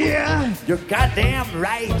contract here. You're goddamn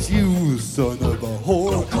right, you son of a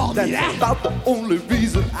whore. Don't call me that. That's about the only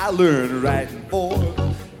reason I learned writing for.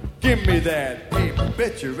 Give me that paper,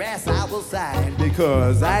 bet your ass I will sign,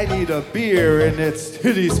 because I need a beer and it's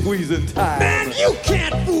titty squeezing time. Man, you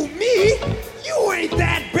can't fool me. You ain't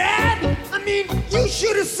that bad. I mean, you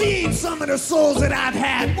should have seen some of the souls that I've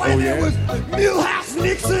had. Why, there was Milhouse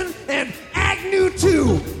Nixon and Agnew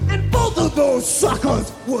too. those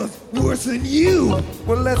suckers was worse than you.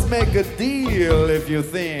 Well, let's make a deal if you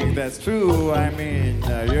think that's true. I mean,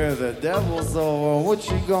 you're the devil, so what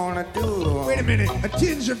you gonna do? Wait a minute. A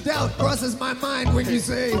tinge of doubt crosses my mind when you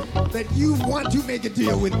say that you want to make a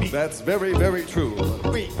deal with me. That's very, very true.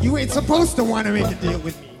 Wait, you ain't supposed to want to make a deal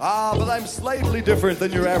with me. Ah, but I'm slightly different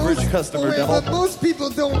than your average customer, devil. But most people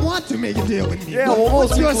don't want to make a deal with me. Yeah, well, most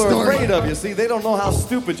What's your people are story? afraid of you. See, they don't know how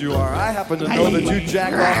stupid you are. I happen to know that you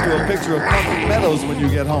jack off to a picture of Pumpkin Meadows when you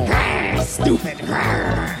get home. Stupid.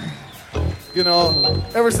 You know,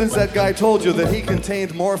 ever since that guy told you that he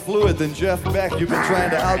contained more fluid than Jeff Beck, you've been trying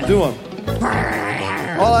to outdo him.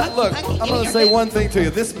 Look, I'm going to say one thing to you.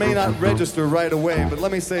 This may not register right away, but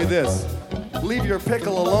let me say this. Leave your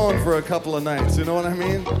pickle alone for a couple of nights, you know what I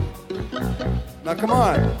mean? Now, come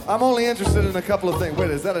on. I'm only interested in a couple of things.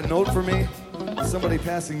 Wait, is that a note for me? Is somebody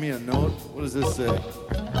passing me a note? What does this say?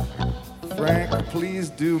 Frank, please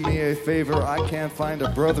do me a favor. I can't find a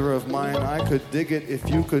brother of mine. I could dig it if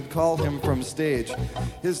you could call him from stage.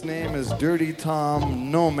 His name is Dirty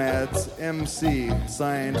Tom Nomads MC.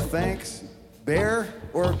 Signed, thanks, Bear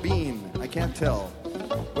or Bean? I can't tell.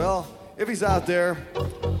 Well, if he's out there,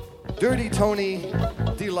 Dirty Tony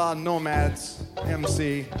De La Nomads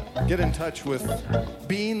MC, get in touch with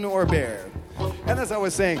Bean or Bear. And as I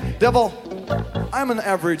was saying, Devil, I'm an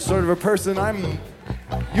average sort of a person.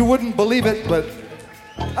 You wouldn't believe it, but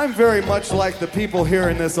I'm very much like the people here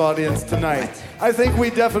in this audience tonight. I think we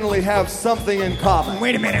definitely have something in common.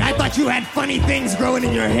 Wait a minute, I thought you had funny things growing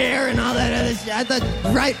in your hair and all that other shit. I thought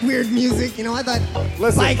write weird music, you know, I thought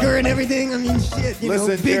biker and everything. I mean, shit, you know,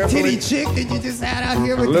 big titty chick that you just had out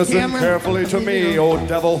here with the camera. Listen carefully to me, old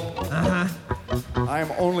devil. Uh-huh.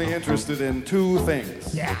 I'm only interested in two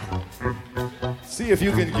things. Yeah. See if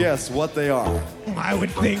you can guess what they are. I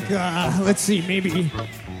would think, let's see, maybe...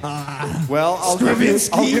 well, I'll give you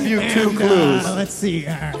two clues. Let's see.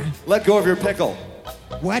 Let go of your pickle.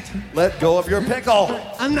 What? Let go of your pickle.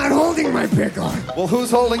 I'm not holding my pickle. Well, who's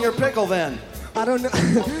holding your pickle then? I don't know.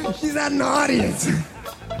 She's out in the audience.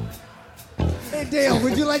 Hey, Dale,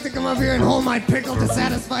 would you like to come up here and hold my pickle to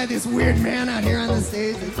satisfy this weird man out here on the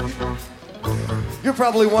stage? You're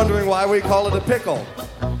probably wondering why we call it a pickle.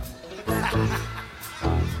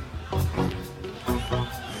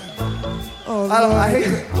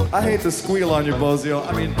 I hate to squeal on you, Bozio.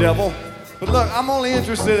 I mean, devil. But look, I'm only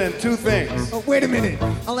interested in two things. Oh, wait a minute.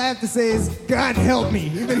 All I have to say is, God help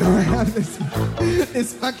me, even though I have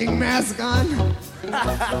this fucking mask on.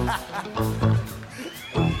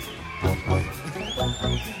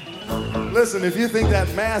 Listen, if you think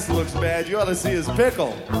that mask looks bad, you ought to see his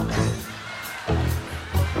pickle.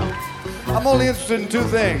 I'm only interested in two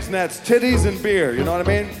things, and that's titties and beer. You know what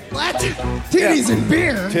I mean? What? Titties and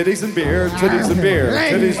beer? Titties and beer, titties and beer,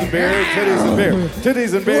 titties and beer, titties and beer,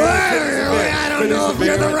 titties and beer, titties and beer. I don't know if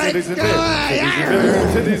you're the right guy.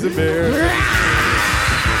 Titties and beer.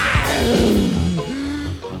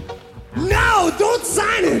 No, don't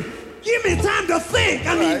sign it. Give me time to think.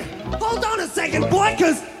 I mean, hold on a second, boy,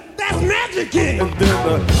 because that's Magic King. And then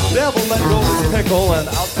the devil let go of his pickle, and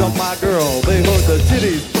out come my girl. They heard the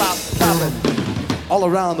titties flop, flopping all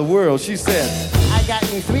around the world. She said, I got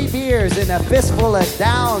me 3 beers and a fistful of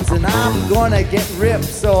downs, and I'm gonna get ripped,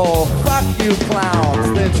 so fuck you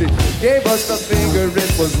clowns. Then she gave us the finger,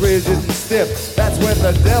 it was rigid and stiff. That's when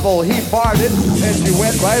the devil, he farted, and she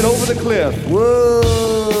went right over the cliff.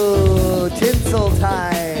 Whoa, tinsel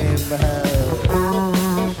time.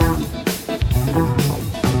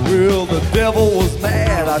 Well, the devil was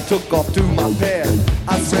mad. I took off to my pad.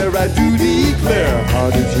 I swear I do declare. How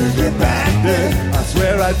did you get back there? I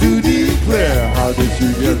swear I do declare. How did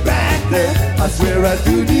you get back there? I swear I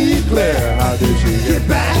do declare. How did you get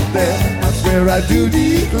back there? I swear I do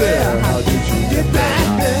declare. How did you get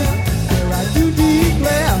back there? I swear I do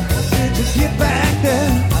declare. How did you get back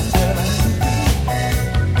there?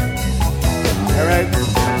 All right.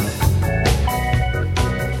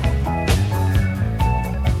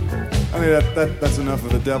 That's enough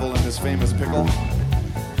of the devil and his famous pickle.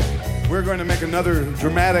 We're going to make another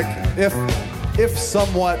dramatic, if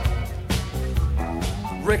somewhat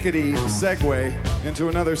rickety segue into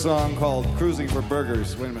another song called Cruising for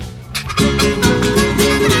Burgers. Wait a minute.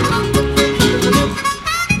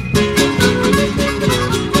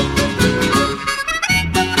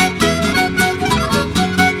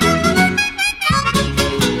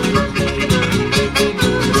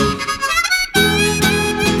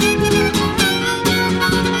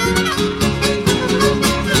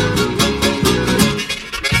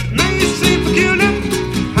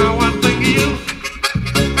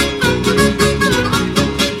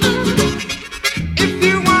 If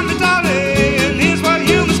you want the dolly, and here's what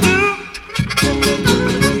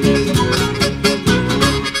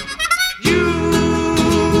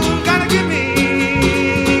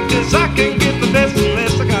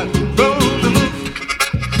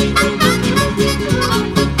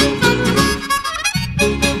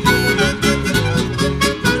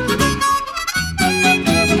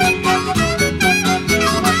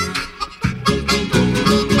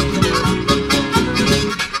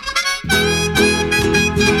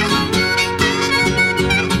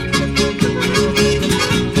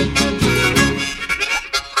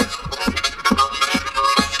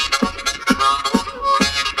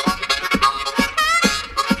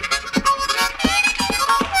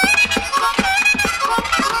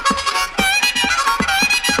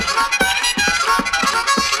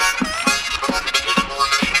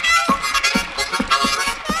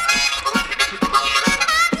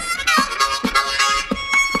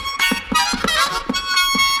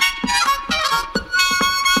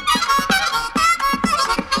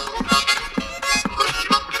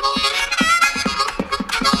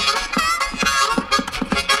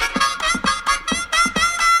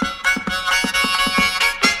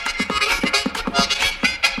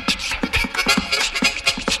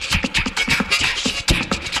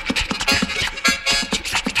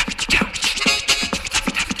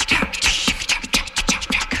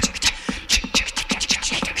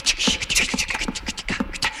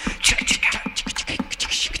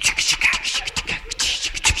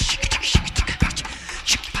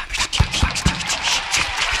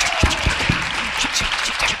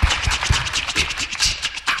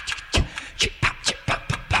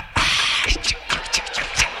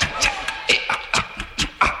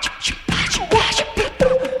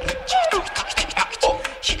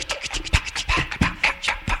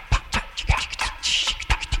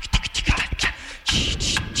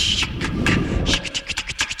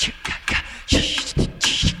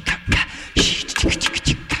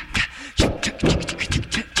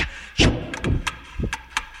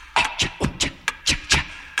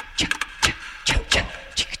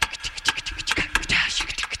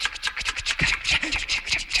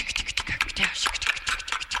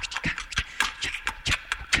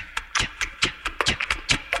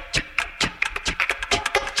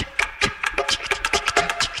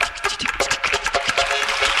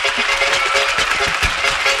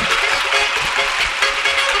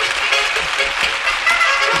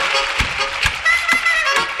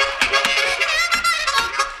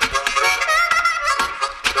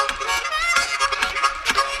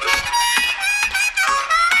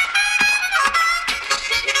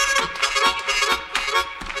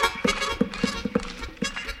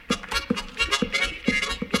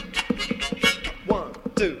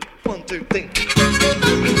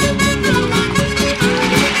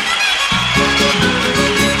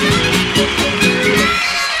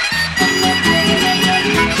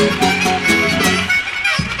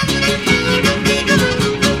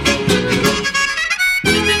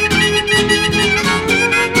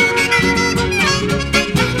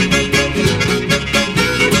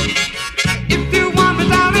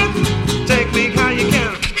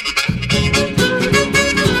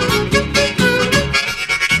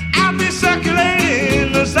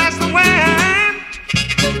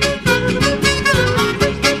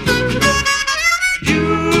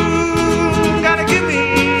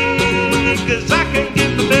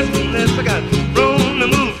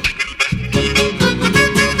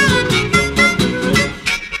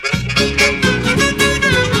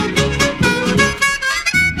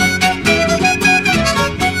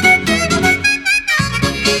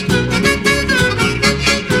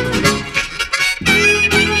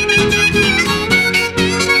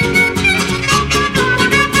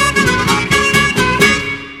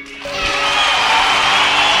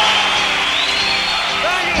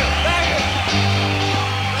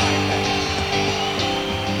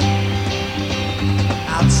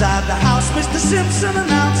Simpson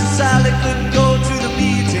announced that Sally couldn't go to the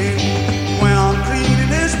meeting. Went on cleaning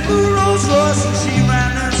his blue Rolls Royce and she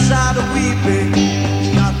ran inside a weeping.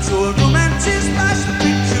 She got to a room and she splashed a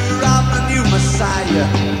picture of the new Messiah.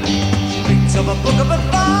 She picked up a book of her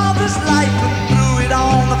father's life and threw it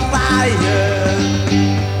on the fire.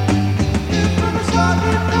 From the start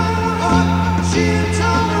with my heart, she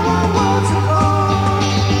told me what was it for.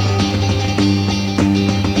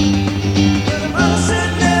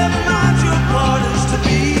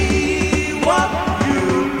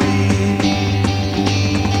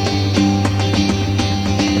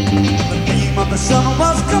 The summer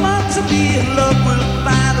was coming to be and love will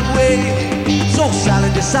find a way. So Sally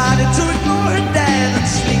decided to ignore her dad and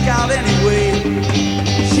sneak out anyway.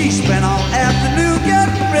 She spent all afternoon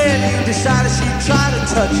getting ready and decided she'd try to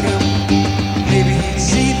touch him. Maybe he'd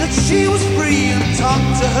see that she was free and talk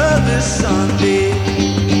to her this Sunday.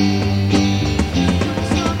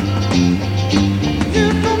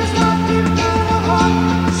 You're gonna stop me from my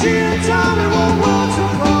heart. She'll tell me what was it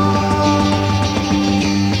for.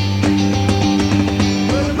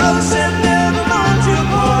 Said never mind your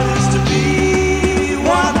part is to be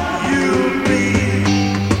what you'll be.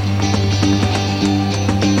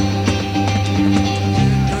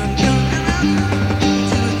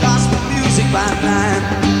 To the gospel music by 9.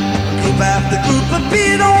 Group after group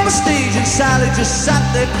appeared on the stage and Sally just sat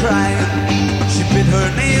there crying. She bit her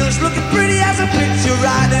nails looking pretty as a picture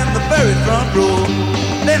right in the very front row.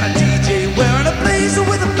 Then a DJ wearing a blazer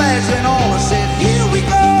with a badge went on and said, here we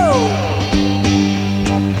go.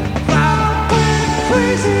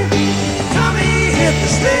 Crazy. Tommy hit the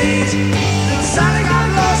stage. Then Sally got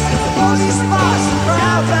lost in the police box. The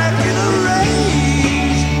crowd back in a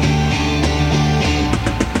rage.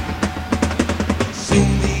 Soon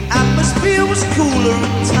the atmosphere was cooler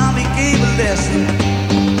and Tommy gave a lesson.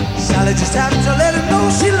 Sally just had to let him know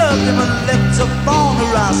she loved him and leapt up on the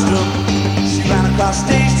rostrum. She ran across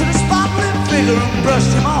stage to the sparkling figure and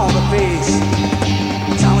brushed him on the face.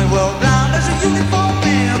 Tommy whirled round as a uniformed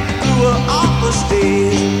man threw her off the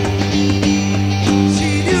stage. She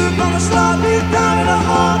knew from the start deep down in her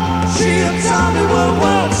heart she and Tommy were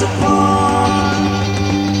worlds apart.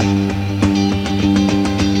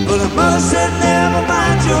 But her mother said never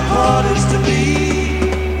mind, your part is to be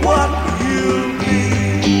what you'll be.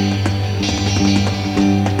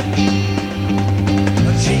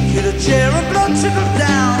 She hit a chair and blood trickled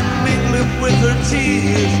down, mingling with her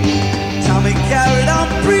tears. Tommy carried on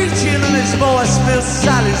preaching and his voice filled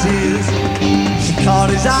Sally's ears. She caught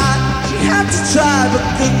his eye, she had to try but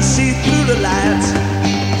couldn't see through the lights.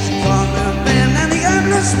 She called the men and the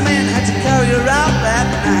earnest men had to carry her out that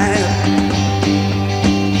night.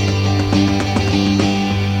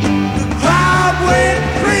 The crowd went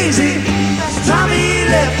crazy as Tommy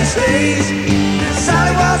left the stage. And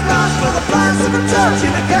Sally was lost for the flash of a touch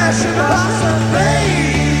and a gash across her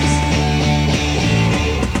face.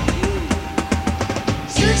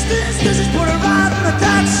 16 stitches put her right in the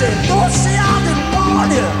dad said, don't say I didn't warn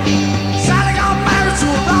you. Sally got married to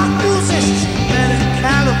a rock musician she met in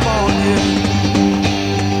California.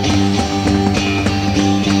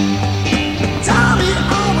 Tommy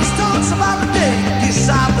always talks about the day his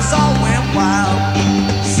side was all went wild.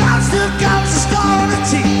 Sally still got the scar on her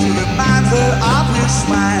cheek to remind her of his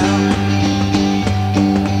smile.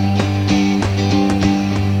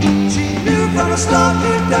 She knew from the start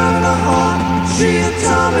deep down in her heart she and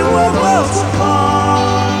Tommy were worlds apart.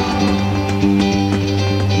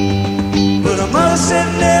 But her mother said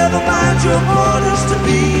never mind, your part is to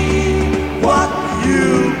be what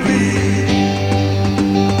you'll be.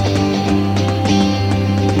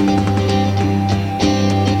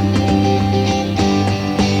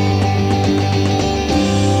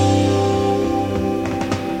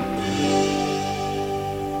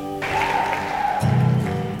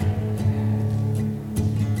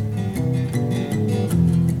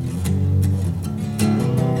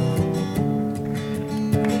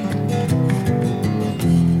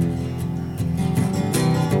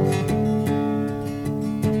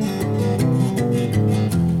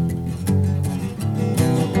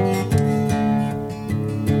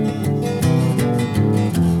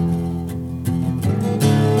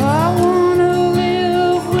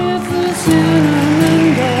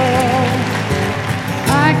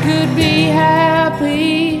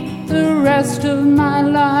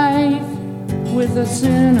 With a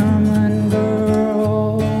cinnamon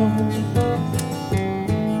girl,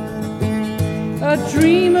 a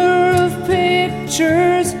dreamer of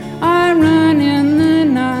pictures, I run in the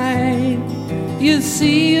night. You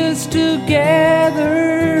see us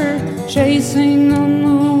together, chasing the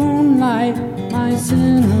moonlight, my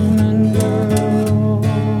cinnamon girl.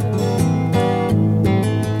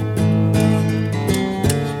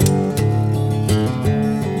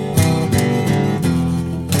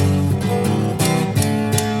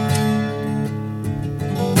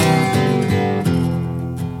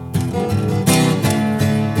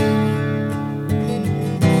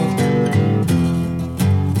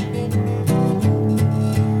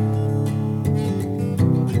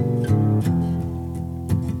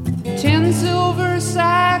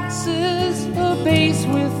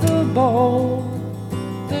 bowl.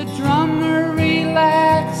 The drummer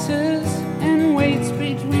relaxes and waits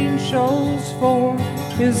between shows for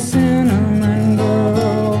his cinnamon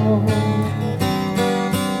girl.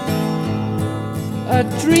 A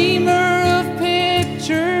dreamer of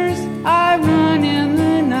pictures, I run in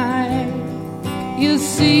the night. You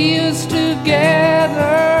see us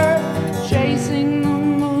together, chasing the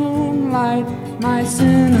moonlight, my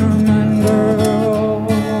cinnamon girl.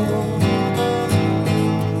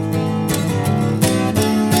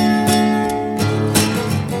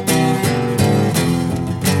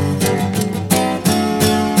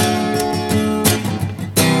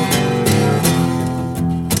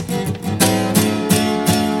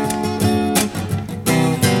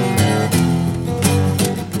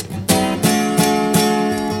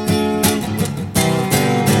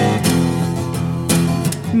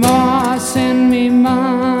 Ma, send me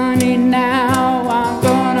money now. I'm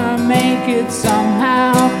gonna make it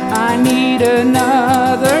somehow. I need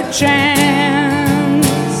another chance.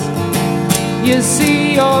 You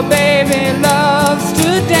see, your baby loves to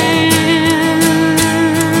dance.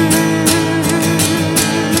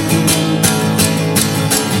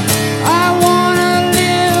 I wanna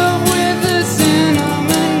live with the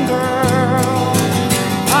cinnamon girl.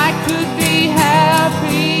 I could be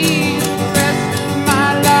happy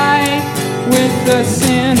with the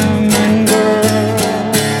cinnamon girl.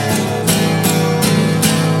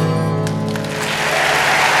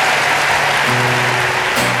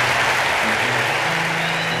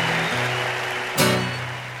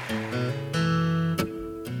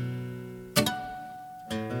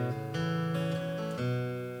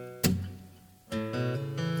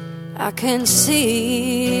 I can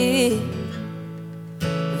see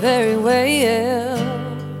very well.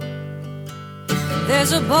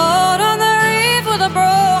 There's a boat on the reef with a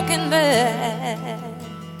broken bed,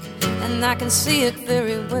 and I can see it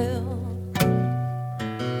very well.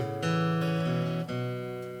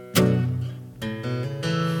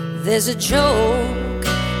 There's a joke,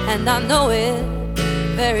 and I know it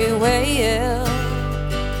very well.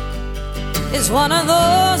 It's one of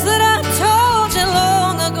those that I told you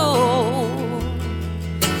long ago.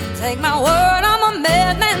 Take my word, I'm a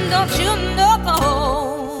madman, don't you know?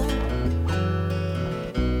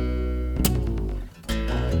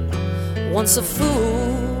 Once a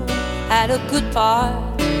fool had a good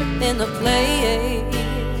part in the play.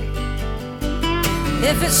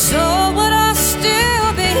 If it's so, would I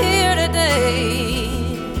still be here today?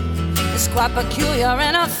 It's quite peculiar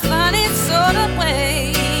in a funny sort of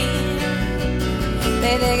way.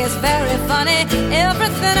 They think it's very funny,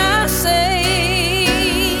 everything I say.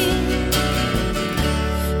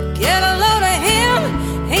 Get a load of him,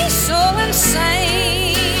 he's so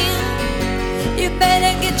insane. You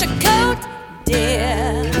better get your coat,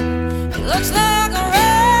 dear. It looks like a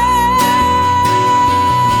rain.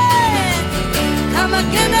 Come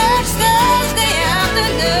again next Thursday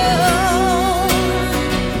afternoon.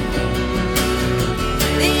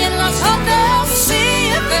 The in-laws hope they'll see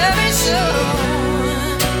you very soon.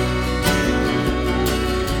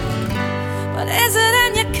 But is it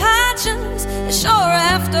in your conscience? Sure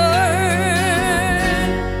after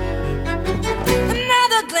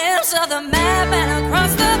another glimpse of the madman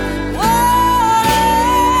across the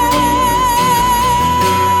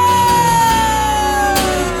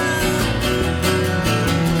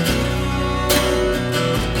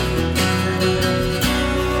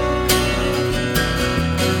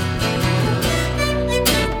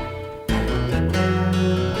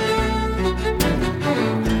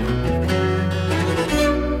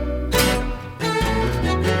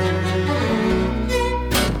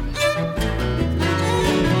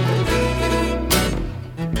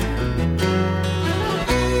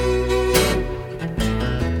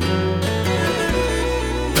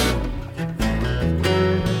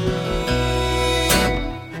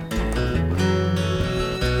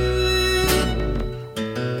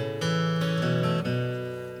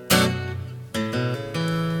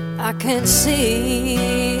I can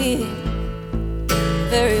see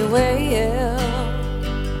very well.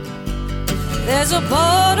 There's a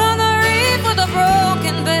boat on the reef with a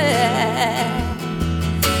broken bed,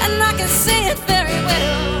 and I can see it very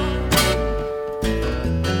well.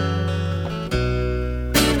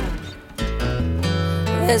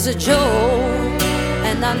 There's a joke,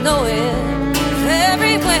 and I know it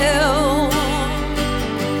very well.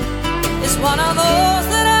 It's one of those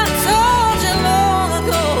that I told you long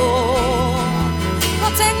ago.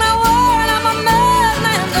 Well, take my word, I'm a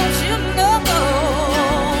madman, don't you know?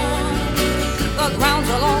 The ground's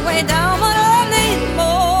a long way down, but I need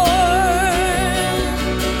more.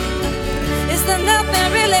 Is there nothing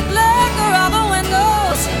really black or all the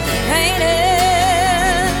windows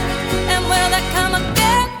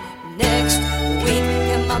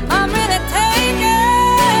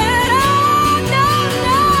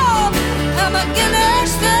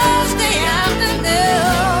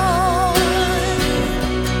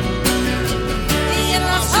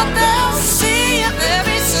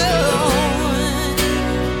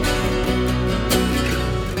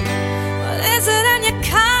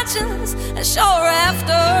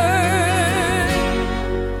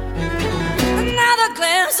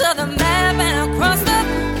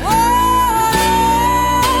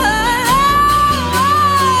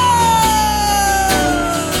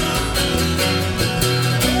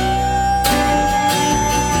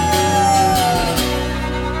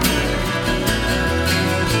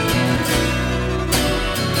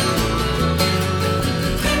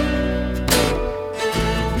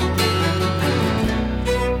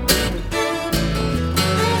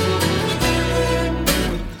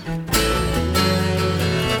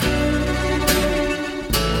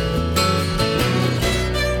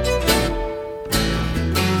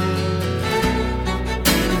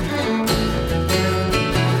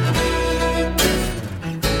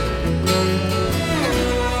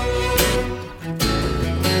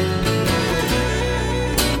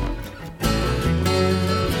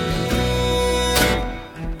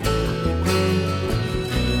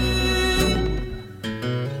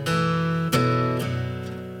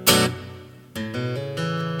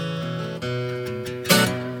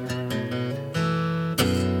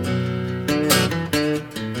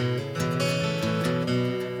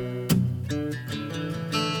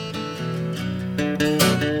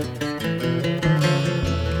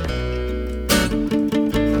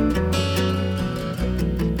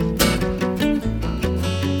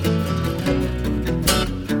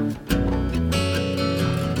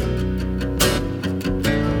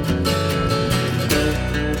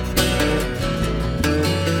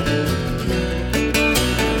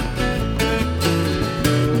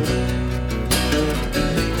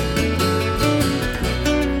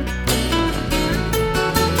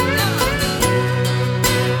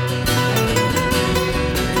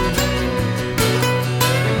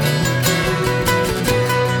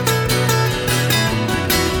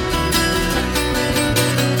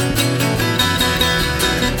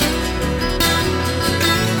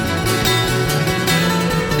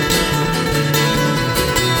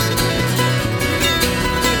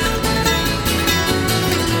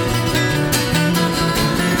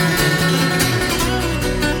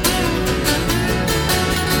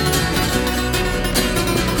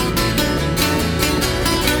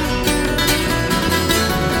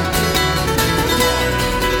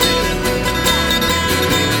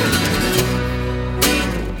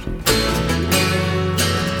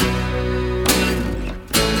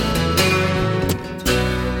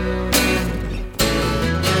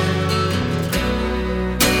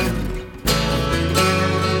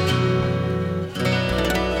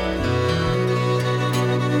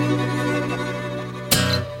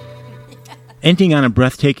ending on a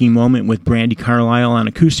breathtaking moment with Brandi Carlile on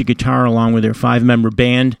acoustic guitar along with their 5-member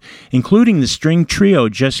band, including the string trio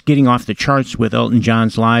just getting off the charts with Elton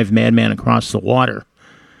John's live Madman Across the Water.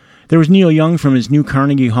 There was Neil Young from his new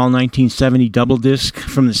Carnegie Hall 1970 double disc.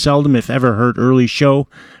 From the seldom if ever heard early show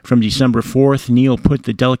from December 4th, Neil put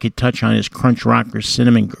the delicate touch on his crunch rocker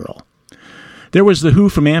Cinnamon Girl. There was The Who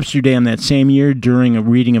from Amsterdam that same year during a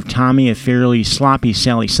reading of Tommy, a fairly sloppy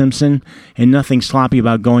Sally Simpson, and nothing sloppy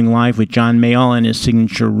about going live with John Mayall and his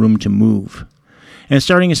signature Room to Move. And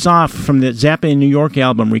starting us off from the Zappa in New York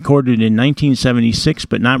album recorded in 1976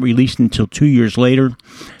 but not released until 2 years later,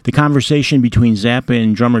 the conversation between Zappa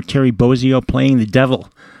and drummer Terry Bozzio playing the devil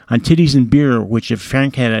on Titties and Beer, which if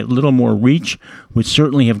Frank had a little more reach, would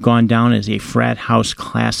certainly have gone down as a frat house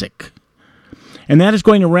classic. And that is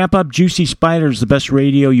going to wrap up Juicy Spiders, the best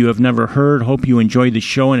radio you have never heard. Hope you enjoyed the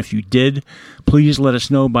show, and if you did, please let us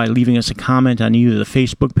know by leaving us a comment on either the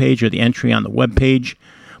Facebook page or the entry on the webpage.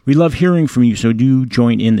 We love hearing from you, so do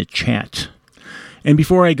join in the chat. And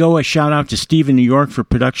before I go, a shout out to Steve in New York for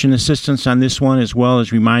production assistance on this one, as well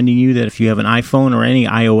as reminding you that if you have an iPhone or any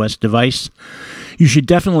iOS device, you should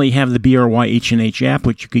definitely have the BRYHNH app,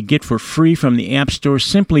 which you could get for free from the App Store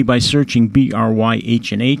simply by searching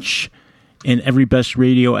BRYHNH. And every best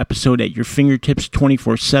radio episode at your fingertips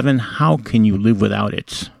 24/7. How can you live without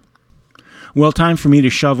it? Well, time for me to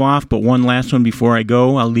shove off, but one last one before I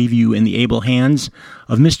go. I'll leave you in the able hands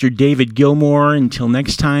of Mr. David Gilmour. Until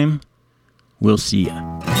next time, we'll see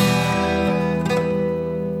ya.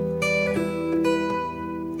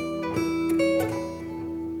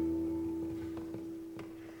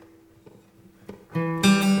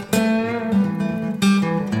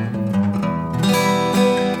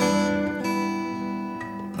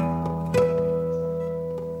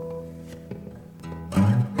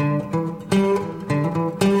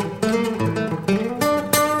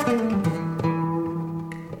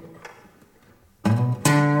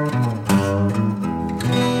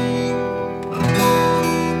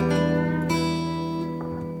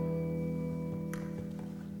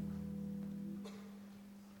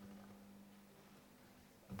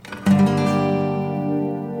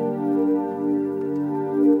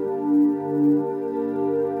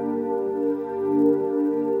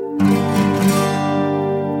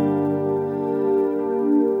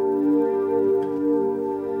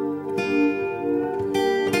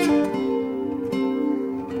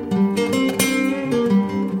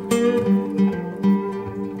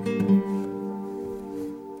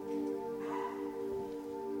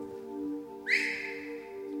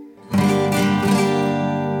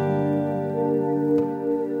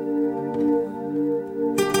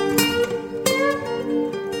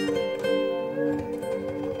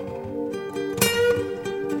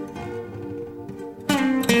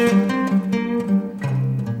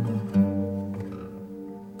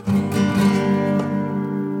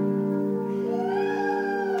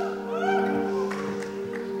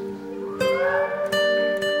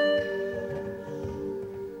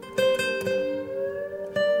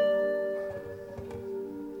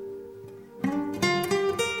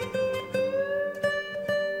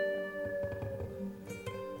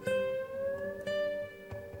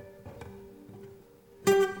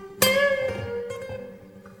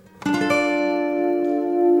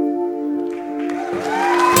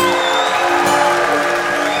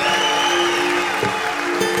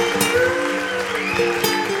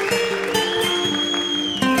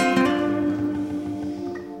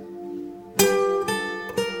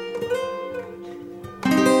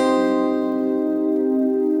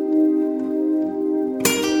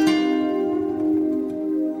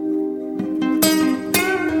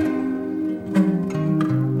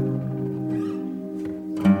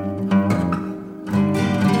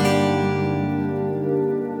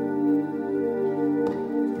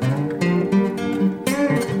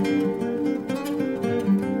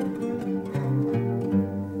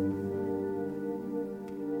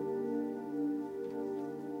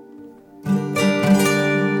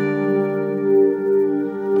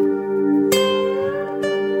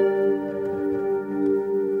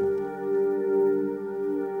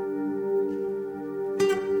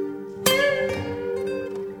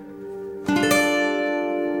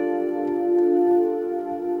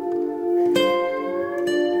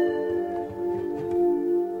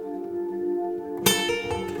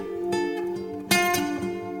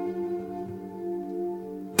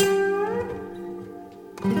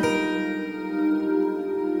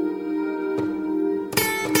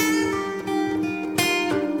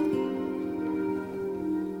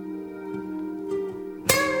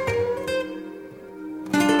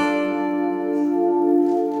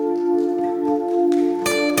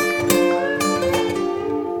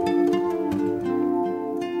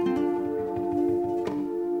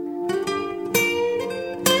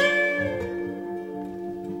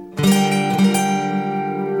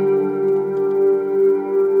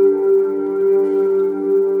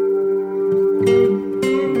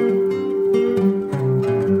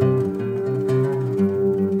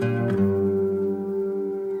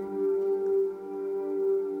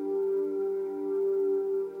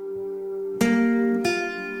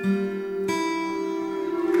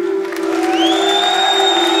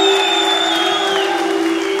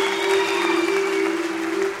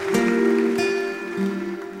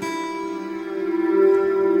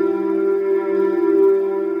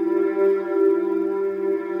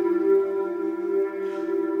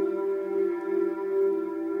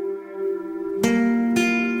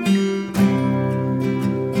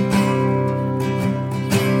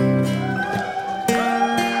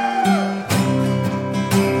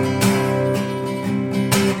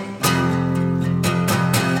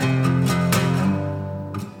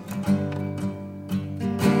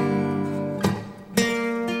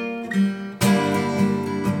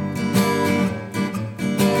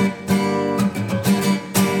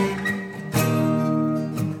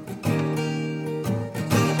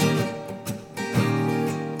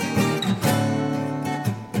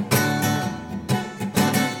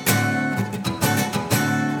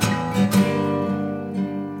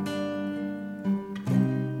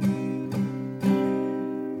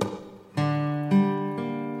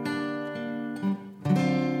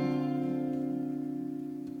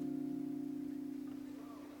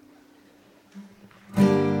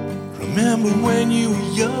 Remember when you were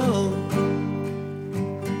young,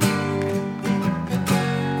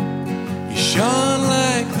 you shone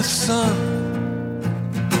like the sun.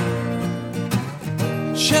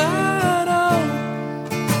 Shine on,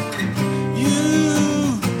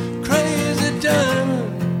 you crazy diamond.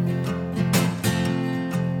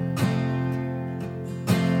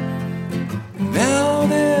 Now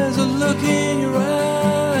there's a look in your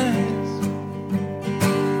eyes,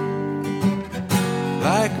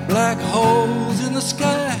 like black holes in the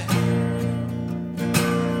sky.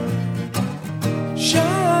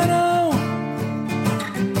 Shine on,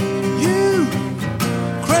 you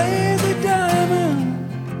crazy diamond.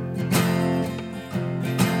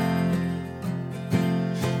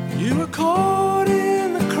 You were caught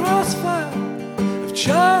in the crossfire of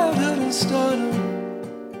childhood and stardom,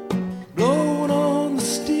 blowing on the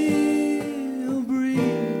steel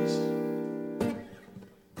breeze.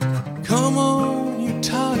 Come on, you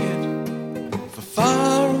target for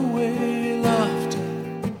faraway laughter.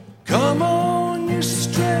 Come on, you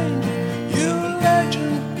stranger, you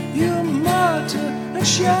legend, you martyr, and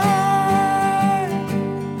shine.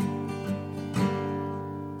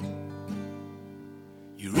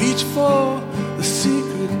 You reach for the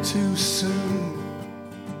secret too soon.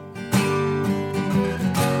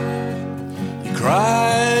 You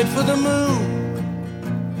cried for the moon.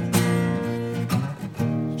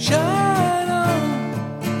 Shine on,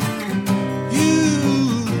 you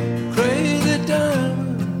crazy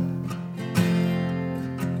diamond.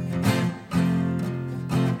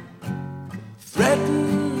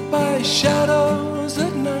 Threatened by shadows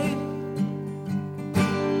at night,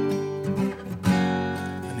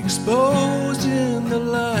 and exposed in the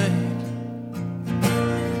light.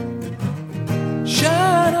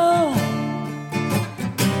 Shine on,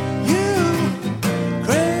 you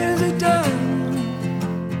crazy diamond.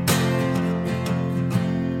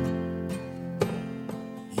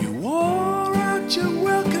 You wore out your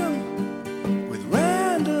welcome with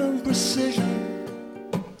random precision,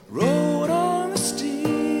 rode on the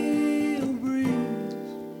steel breeze.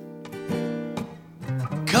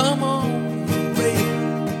 Come on, you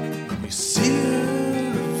raider, you seer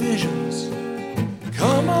of visions.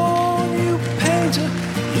 Come on, you painter,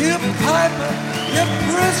 you piper, you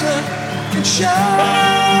prisoner, and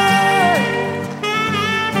shine.